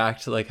 after the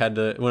fact, like, had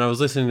to, when I was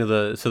listening to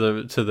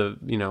the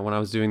when I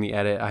was doing the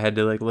edit, I had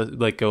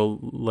to go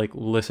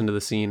listen to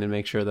the scene and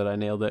make sure that I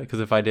nailed it, because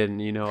if I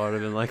didn't, I would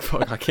have been like,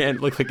 fuck, I can't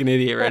look like an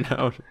idiot right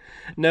now.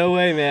 No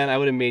way, man. I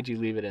would have made you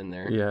leave it in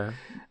there.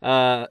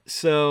 Yeah.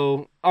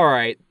 So all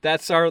right,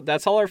 that's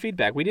all our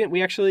feedback.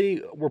 We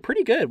actually were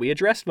pretty good. We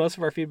addressed most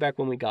of our feedback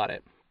when we got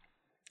it.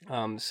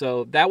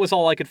 So that was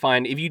all I could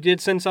find. If you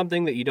did send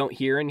something that you don't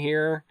hear in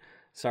here,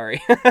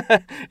 sorry.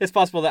 It's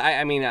possible that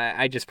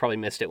I just probably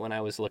missed it when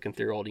I was looking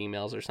through old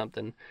emails or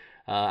something.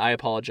 I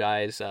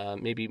apologize.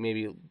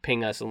 Maybe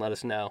ping us and let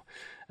us know.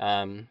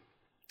 And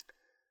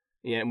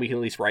we can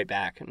at least write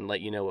back and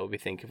let you know what we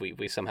think if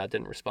we somehow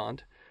didn't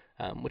respond,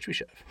 which we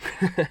should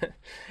have.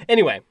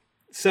 Anyway,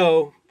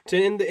 so to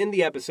end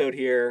the episode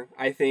here,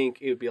 I think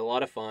it would be a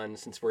lot of fun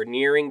since we're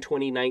nearing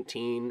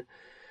 2019,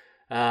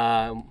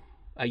 a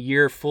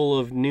year full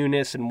of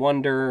newness and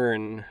wonder,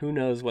 and who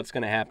knows what's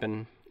going to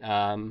happen.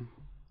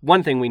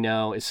 One thing we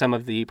know is some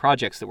of the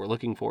projects that we're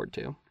looking forward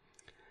to.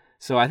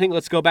 So I think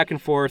let's go back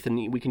and forth,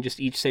 and we can just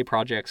each say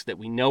projects that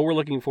we know we're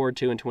looking forward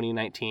to in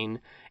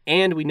 2019,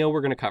 and we know we're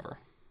going to cover.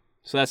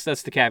 So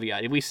that's the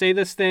caveat. If we say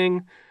this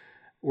thing,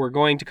 we're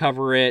going to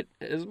cover it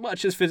as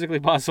much as physically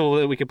possible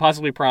that we could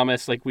possibly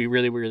promise. Like, we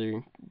really,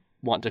 really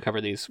want to cover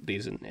these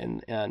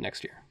in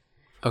next year.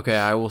 Okay,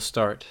 I will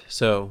start.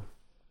 So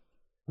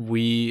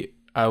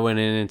I went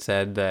in and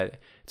said that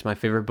it's my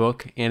favorite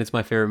book and it's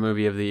my favorite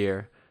movie of the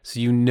year.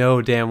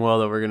 So damn well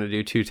that we're going to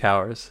do Two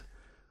Towers.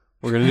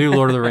 We're going to do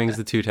Lord of the Rings,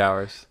 The Two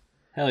Towers.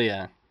 Hell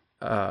yeah.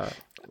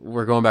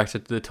 We're going back to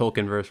the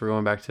Tolkien verse. We're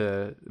going back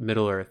to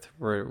Middle Earth.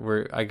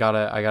 I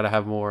gotta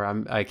have more.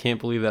 I can't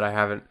believe that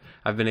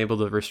I've been able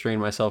to restrain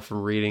myself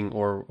from reading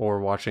or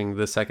watching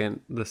the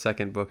second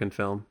book and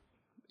film,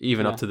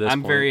 even up to this point.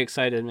 I'm very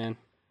excited, man.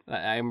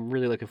 I'm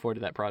really looking forward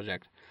to that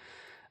project.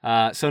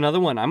 So another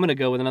one, I'm going to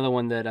go with another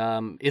one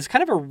that is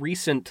kind of a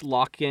recent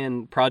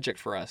lock-in project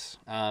for us,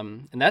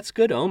 and that's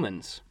Good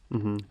Omens.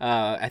 Mm-hmm.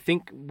 I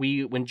think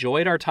we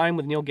enjoyed our time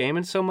with Neil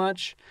Gaiman so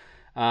much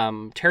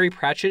Terry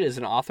Pratchett is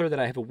an author that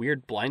I have a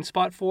weird blind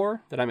spot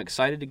for that I'm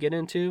excited to get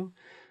into.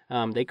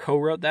 They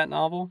co-wrote that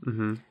novel,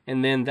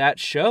 and then that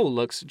show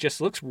looks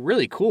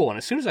really cool. And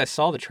as soon as I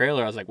saw the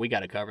trailer, I was like, we got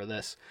to cover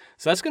this.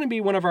 So that's going to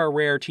be one of our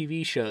rare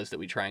TV shows that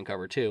we try and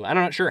cover too. I'm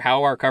not sure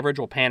how our coverage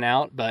will pan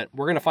out, but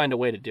we're going to find a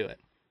way to do it.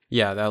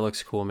 Yeah, that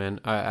looks cool, man.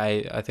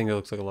 I think it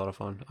looks like a lot of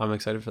fun. I'm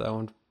excited for that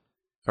one.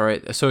 All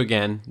right, so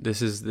again,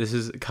 this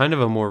is kind of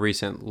a more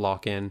recent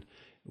lock-in.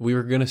 We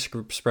were going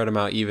to spread them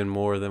out even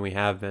more than we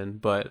have been,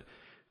 but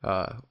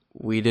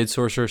we did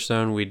Sorcerer's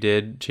Stone, we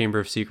did Chamber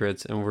of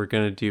Secrets, and we're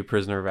going to do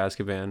Prisoner of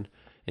Azkaban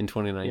in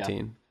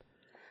 2019.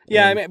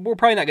 Yeah, I mean, we're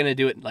probably not going to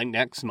do it like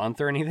next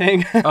month or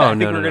anything. Oh,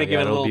 no, we're going to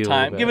give it a little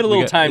time. Give it a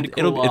little time to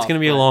cool off. It's going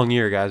to be a long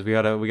year, guys. We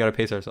gotta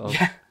pace ourselves.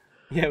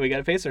 Yeah, we got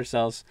to pace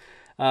ourselves.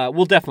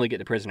 We'll definitely get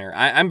to Prisoner.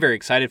 I'm very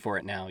excited for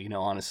it now,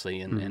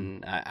 honestly,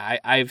 and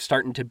I've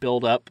starting to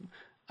build up.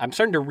 I'm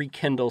starting to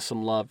rekindle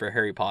some love for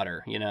Harry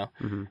Potter,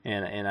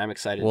 and I'm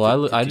excited.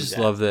 Well, I just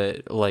love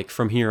that, like,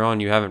 from here on,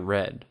 you haven't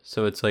read,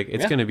 so it's like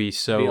it's going to be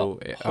so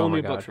a whole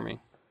new book for me.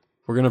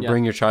 We're going to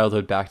bring your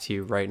childhood back to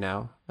you right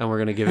now, and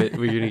we're going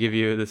to give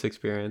you this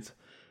experience.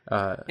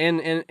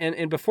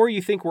 And before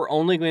you think we're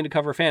only going to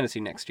cover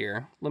fantasy next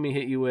year, let me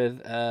hit you with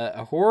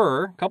a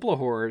couple of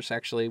horrors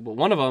actually. Well,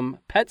 one of them,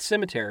 Pet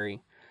Sematary.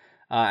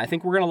 I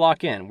think we're going to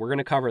lock in. We're going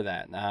to cover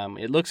that.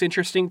 It looks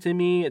interesting to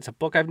me. It's a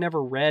book I've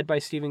never read by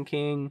Stephen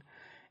King,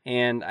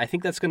 and I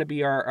think that's going to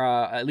be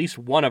our at least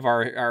one of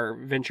our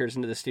ventures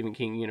into the Stephen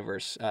King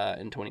universe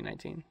in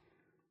 2019.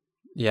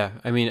 Yeah,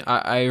 I mean,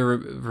 I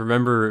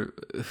remember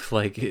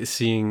like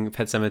seeing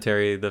Pet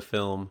Sematary, the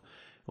film,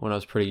 when I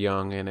was pretty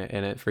young, and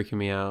it freaking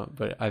me out.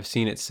 But I've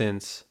seen it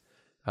since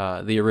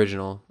the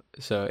original,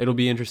 so it'll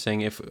be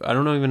interesting. I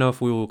don't even know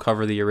if we will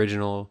cover the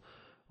original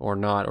or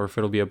not, or if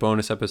it'll be a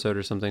bonus episode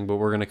or something, but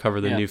we're going to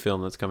cover the new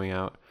film that's coming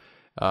out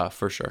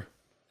for sure.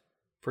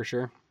 For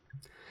sure.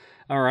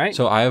 All right.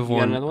 So I have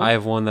one. I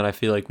have one that I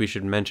feel like we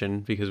should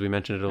mention because we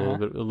mentioned it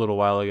a little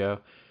while ago,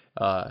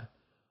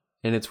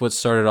 and it's what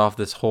started off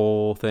this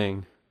whole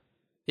thing.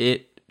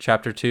 It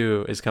Chapter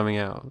 2 is coming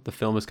out. The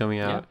film is coming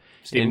out.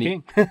 Stephen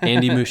King.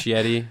 Andy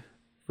Muschietti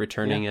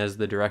returning as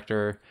the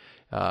director.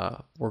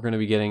 We're going to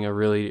be getting a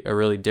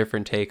really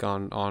different take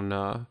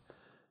on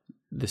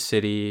the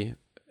city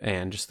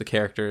and just the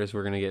characters.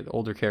 We're going to get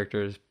older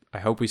characters. I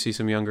hope we see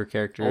some younger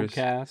characters. Old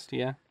cast,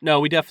 yeah. No,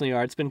 we definitely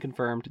are. It's been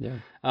confirmed.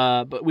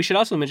 Yeah. But we should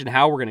also mention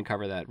how we're going to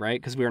cover that, right?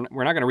 Because we're not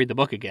going to read the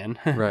book again.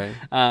 Right.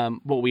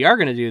 What we are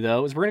going to do,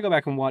 though, is we're going to go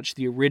back and watch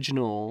the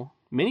original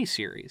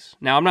miniseries.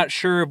 Now, I'm not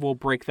sure if we'll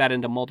break that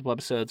into multiple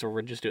episodes or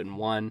we'll just do it in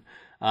one.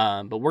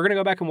 But we're going to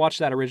go back and watch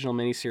that original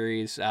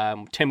miniseries.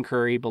 Tim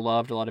Curry,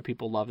 beloved. A lot of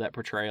people love that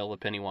portrayal of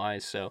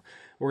Pennywise. So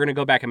we're going to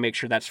go back and make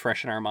sure that's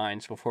fresh in our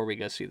minds before we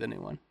go see the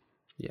new one.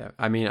 Yeah,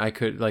 I mean, I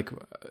could, like,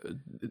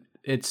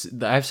 I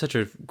have such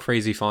a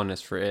crazy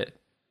fondness for it.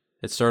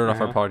 It started off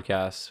our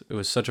podcast. It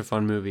was such a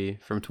fun movie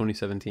from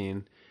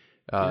 2017.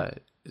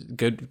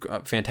 Good,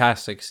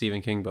 fantastic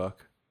Stephen King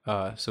book.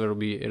 So it's gonna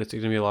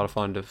be a lot of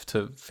fun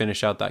to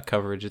finish out that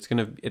coverage. It's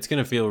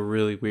gonna feel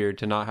really weird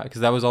to not have,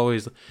 because that was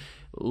always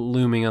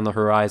looming on the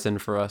horizon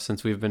for us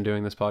since we've been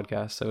doing this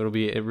podcast. So it'll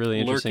be really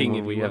interesting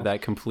when we have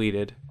that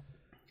completed.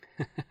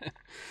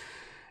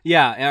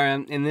 Yeah,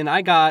 and then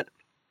I got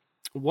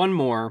one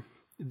more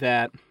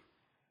that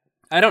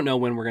I don't know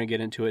when we're going to get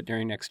into it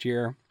during next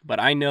year, but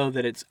I know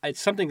that it's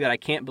something that I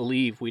can't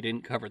believe we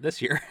didn't cover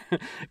this year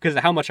because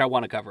of how much I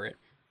want to cover it.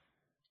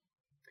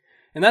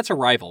 And that's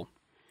Arrival.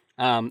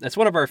 That's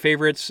one of our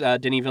favorites,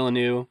 Denis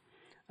Villeneuve,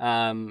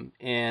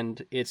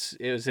 and it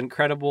was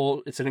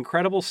incredible. It's an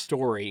incredible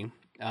story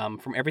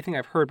from everything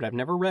I've heard, but I've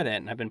never read it,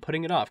 and I've been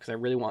putting it off because I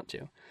really want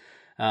to.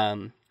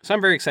 So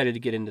I'm very excited to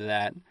get into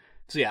that.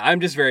 So yeah, I'm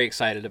just very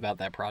excited about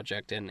that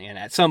project, and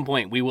at some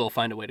point we will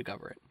find a way to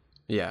cover it.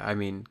 Yeah, I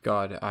mean,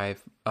 God, I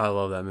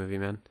love that movie,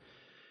 man.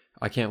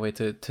 I can't wait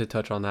to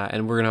touch on that,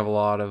 and we're gonna have a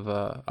lot of.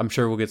 I'm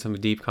sure we'll get some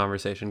deep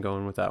conversation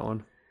going with that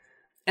one.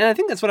 And I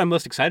think that's what I'm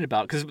most excited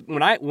about, because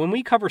when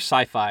we cover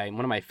sci-fi,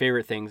 one of my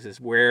favorite things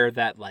is where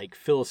that like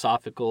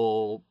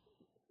philosophical,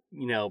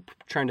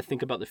 trying to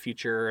think about the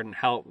future and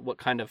what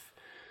kind of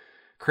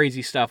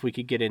crazy stuff we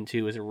could get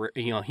into as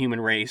a human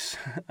race.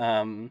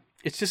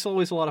 It's just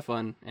always a lot of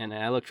fun, and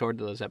I look forward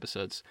to those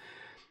episodes.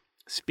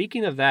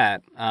 Speaking of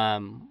that,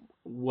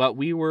 what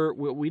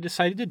we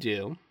decided to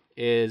do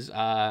is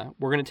we're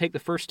going to take the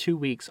first 2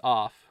 weeks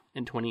off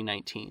in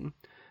 2019.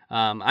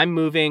 I'm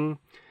moving,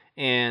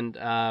 and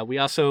we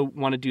also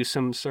want to do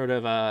some sort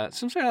of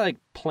like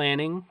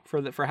planning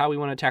for how we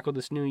want to tackle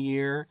this new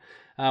year.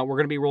 We're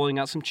going to be rolling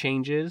out some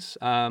changes.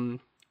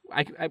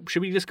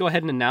 Should we just go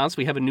ahead and announce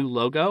we have a new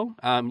logo?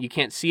 You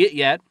can't see it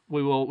yet.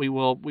 We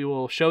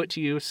will show it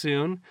to you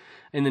soon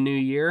in the new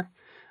year.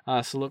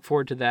 So look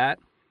forward to that.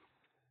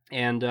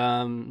 And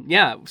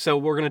so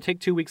we're going to take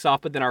 2 weeks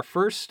off, but then our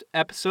first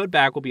episode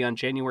back will be on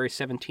January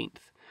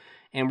 17th.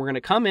 And we're going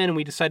to come in, and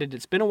we decided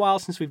it's been a while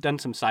since we've done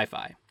some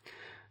sci-fi.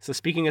 So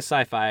speaking of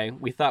sci-fi,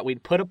 we thought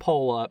we'd put a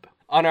poll up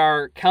on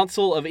our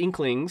Council of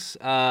Inklings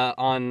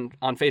on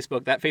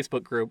Facebook, that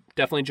Facebook group.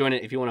 Definitely join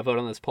it if you want to vote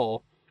on this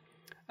poll.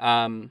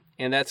 And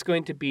that's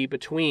going to be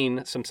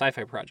between some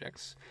sci-fi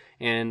projects.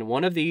 And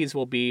one of these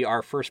will be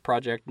our first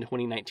project in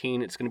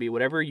 2019. It's going to be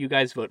whatever you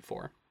guys vote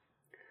for.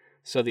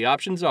 So the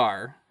options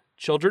are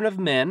Children of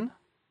Men,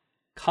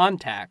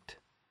 Contact,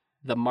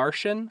 The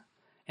Martian,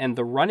 and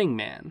The Running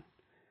Man.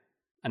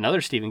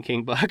 Another Stephen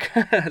King book.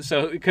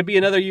 So it could be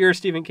another year of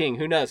Stephen King.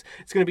 Who knows?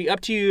 It's going to be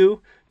up to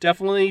you.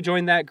 Definitely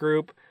join that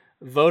group.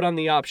 Vote on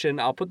the option.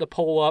 I'll put the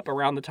poll up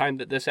around the time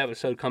that this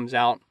episode comes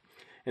out,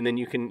 and then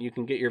you can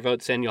get your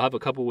votes in. You'll have a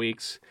couple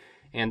weeks,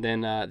 and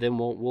then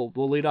we'll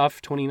lead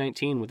off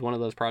 2019 with one of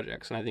those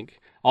projects. And I think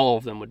all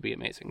of them would be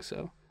amazing.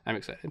 So I'm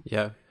excited.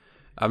 Yeah,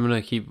 I'm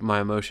gonna keep my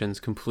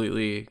emotions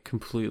completely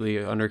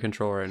under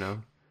control right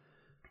now.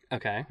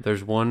 Okay.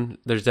 There's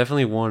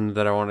definitely one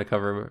that I want to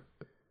cover.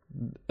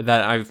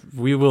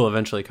 We will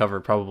eventually cover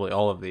probably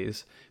all of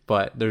these,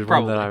 but there's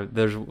one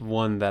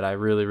that I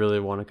really, really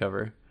want to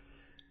cover.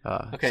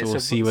 Okay, so we'll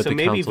see what the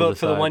maybe council vote decides.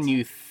 for the one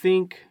you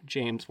think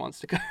James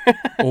wants to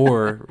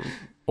cover.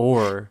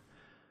 or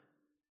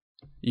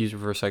use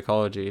reverse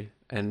psychology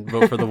and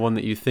vote for the one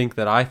that you think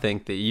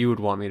that you would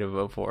want me to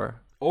vote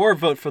for. Or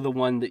vote for the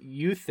one that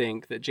you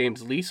think that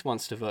James least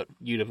wants to vote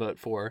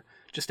for,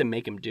 just to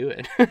make him do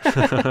it.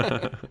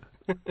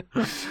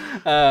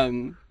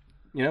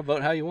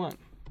 Vote how you want.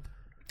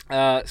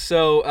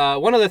 So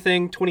one other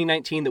thing,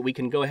 2019, that we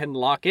can go ahead and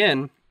lock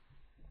in,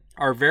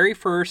 our very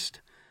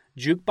first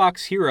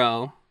Jukebox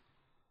Hero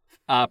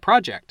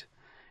project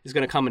is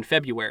going to come in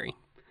February.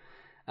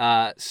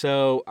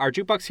 So our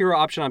Jukebox Hero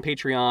option on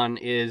Patreon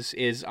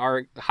is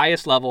our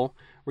highest level,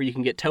 where you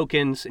can get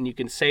tokens and you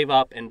can save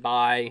up and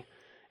buy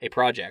a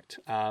project.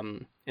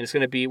 And it's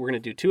going to be, we're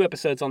going to do 2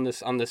 episodes on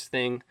this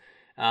thing.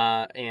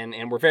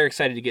 And we're very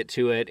excited to get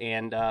to it,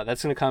 and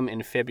that's going to come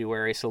in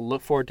February, so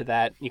look forward to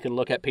that. You can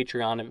look at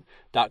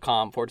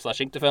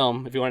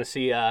patreon.com/ink2film if you want to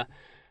see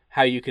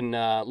how you can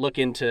look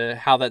into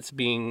how that's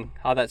being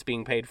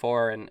paid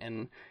for,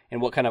 and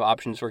what kind of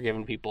options we're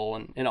giving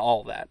people, and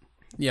all of that.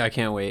 Yeah, I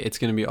can't wait. It's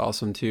going to be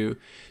awesome to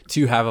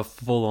have a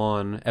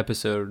full-on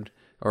episode,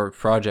 or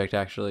project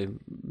actually,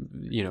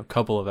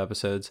 couple of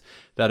episodes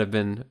that have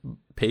been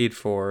paid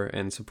for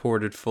and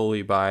supported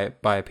fully by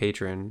a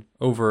patron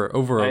over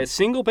a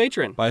single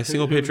patron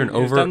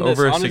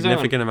over a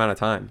significant amount of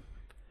time.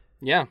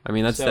 Yeah, I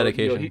mean, that's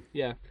dedication.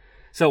 Yeah,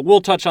 so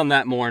we'll touch on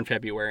that more in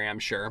February, I'm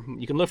sure.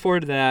 You can look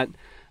forward to that.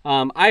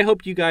 I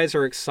hope you guys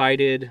are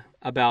excited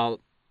about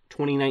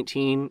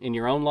 2019 in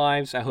your own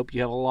lives. I hope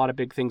you have a lot of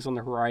big things on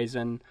the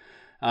horizon.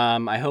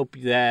 I hope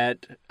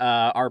that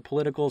our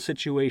political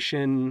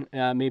situation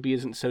maybe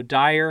isn't so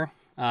dire,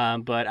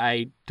 but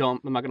I'm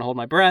not going to hold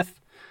my breath.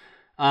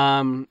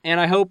 And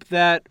I hope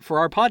that for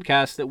our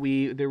podcast that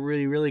they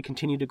really, really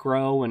continue to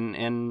grow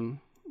and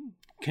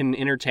can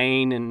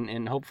entertain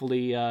and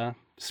hopefully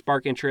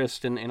spark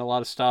interest in a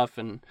lot of stuff.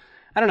 And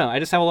I don't know, I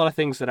just have a lot of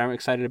things that I'm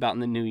excited about in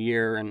the new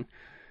year, and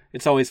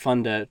it's always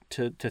fun to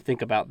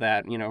think about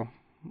that,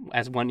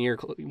 as one year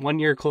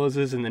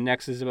closes and the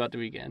next is about to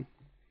begin.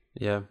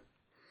 Yeah.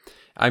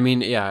 I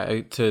mean,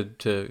 yeah,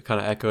 to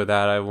kind of echo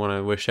that, I want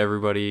to wish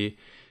everybody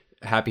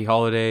happy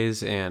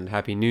holidays and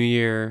happy new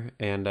year,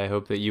 and I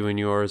hope that you and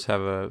yours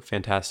have a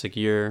fantastic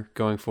year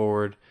going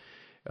forward.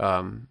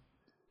 And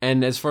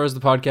as far as the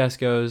podcast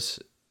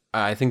goes,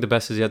 I think the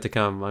best is yet to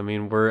come. I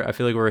mean, I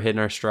feel like we're hitting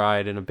our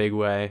stride in a big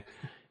way,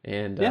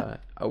 and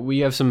we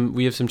have some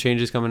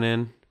changes coming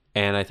in,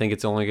 and I think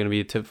it's only going to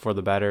be for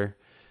the better.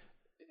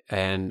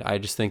 And I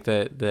just think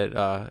that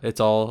it's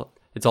all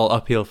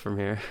uphill from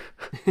here.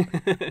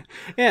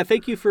 Yeah,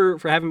 thank you for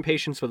having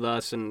patience with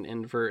us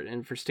and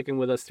for sticking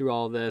with us through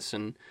all of this,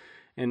 and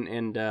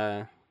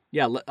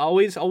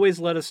always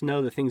let us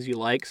know the things you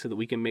like so that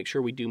we can make sure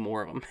we do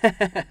more of them.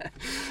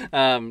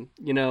 And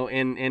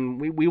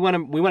we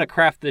want to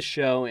craft this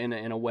show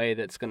in a way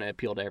that's going to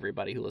appeal to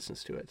everybody who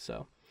listens to it.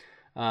 So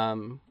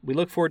we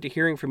look forward to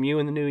hearing from you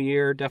in the new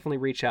year. Definitely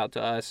reach out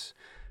to us.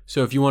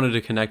 So if you wanted to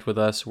connect with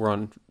us, we're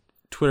on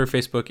Twitter,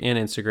 Facebook, and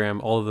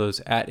Instagram, all of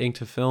those at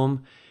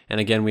Ink2Film. And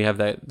again, we have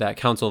that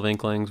Council of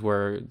Inklings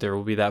where there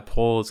will be that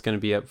poll. It's going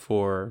to be up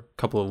for a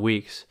couple of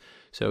weeks.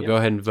 So Go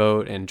ahead and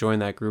vote and join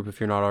that group if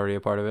you're not already a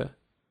part of it.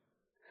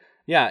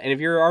 Yeah, and if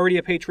you're already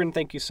a patron,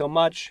 thank you so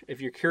much. If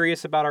you're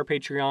curious about our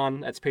Patreon,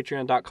 that's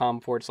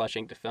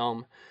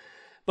patreon.com/Ink2Film.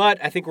 But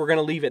I think we're going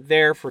to leave it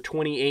there for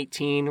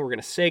 2018. We're going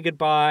to say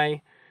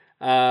goodbye,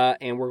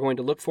 and we're going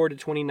to look forward to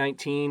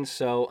 2019.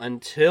 So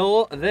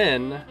until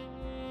then...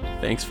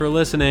 Thanks for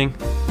listening.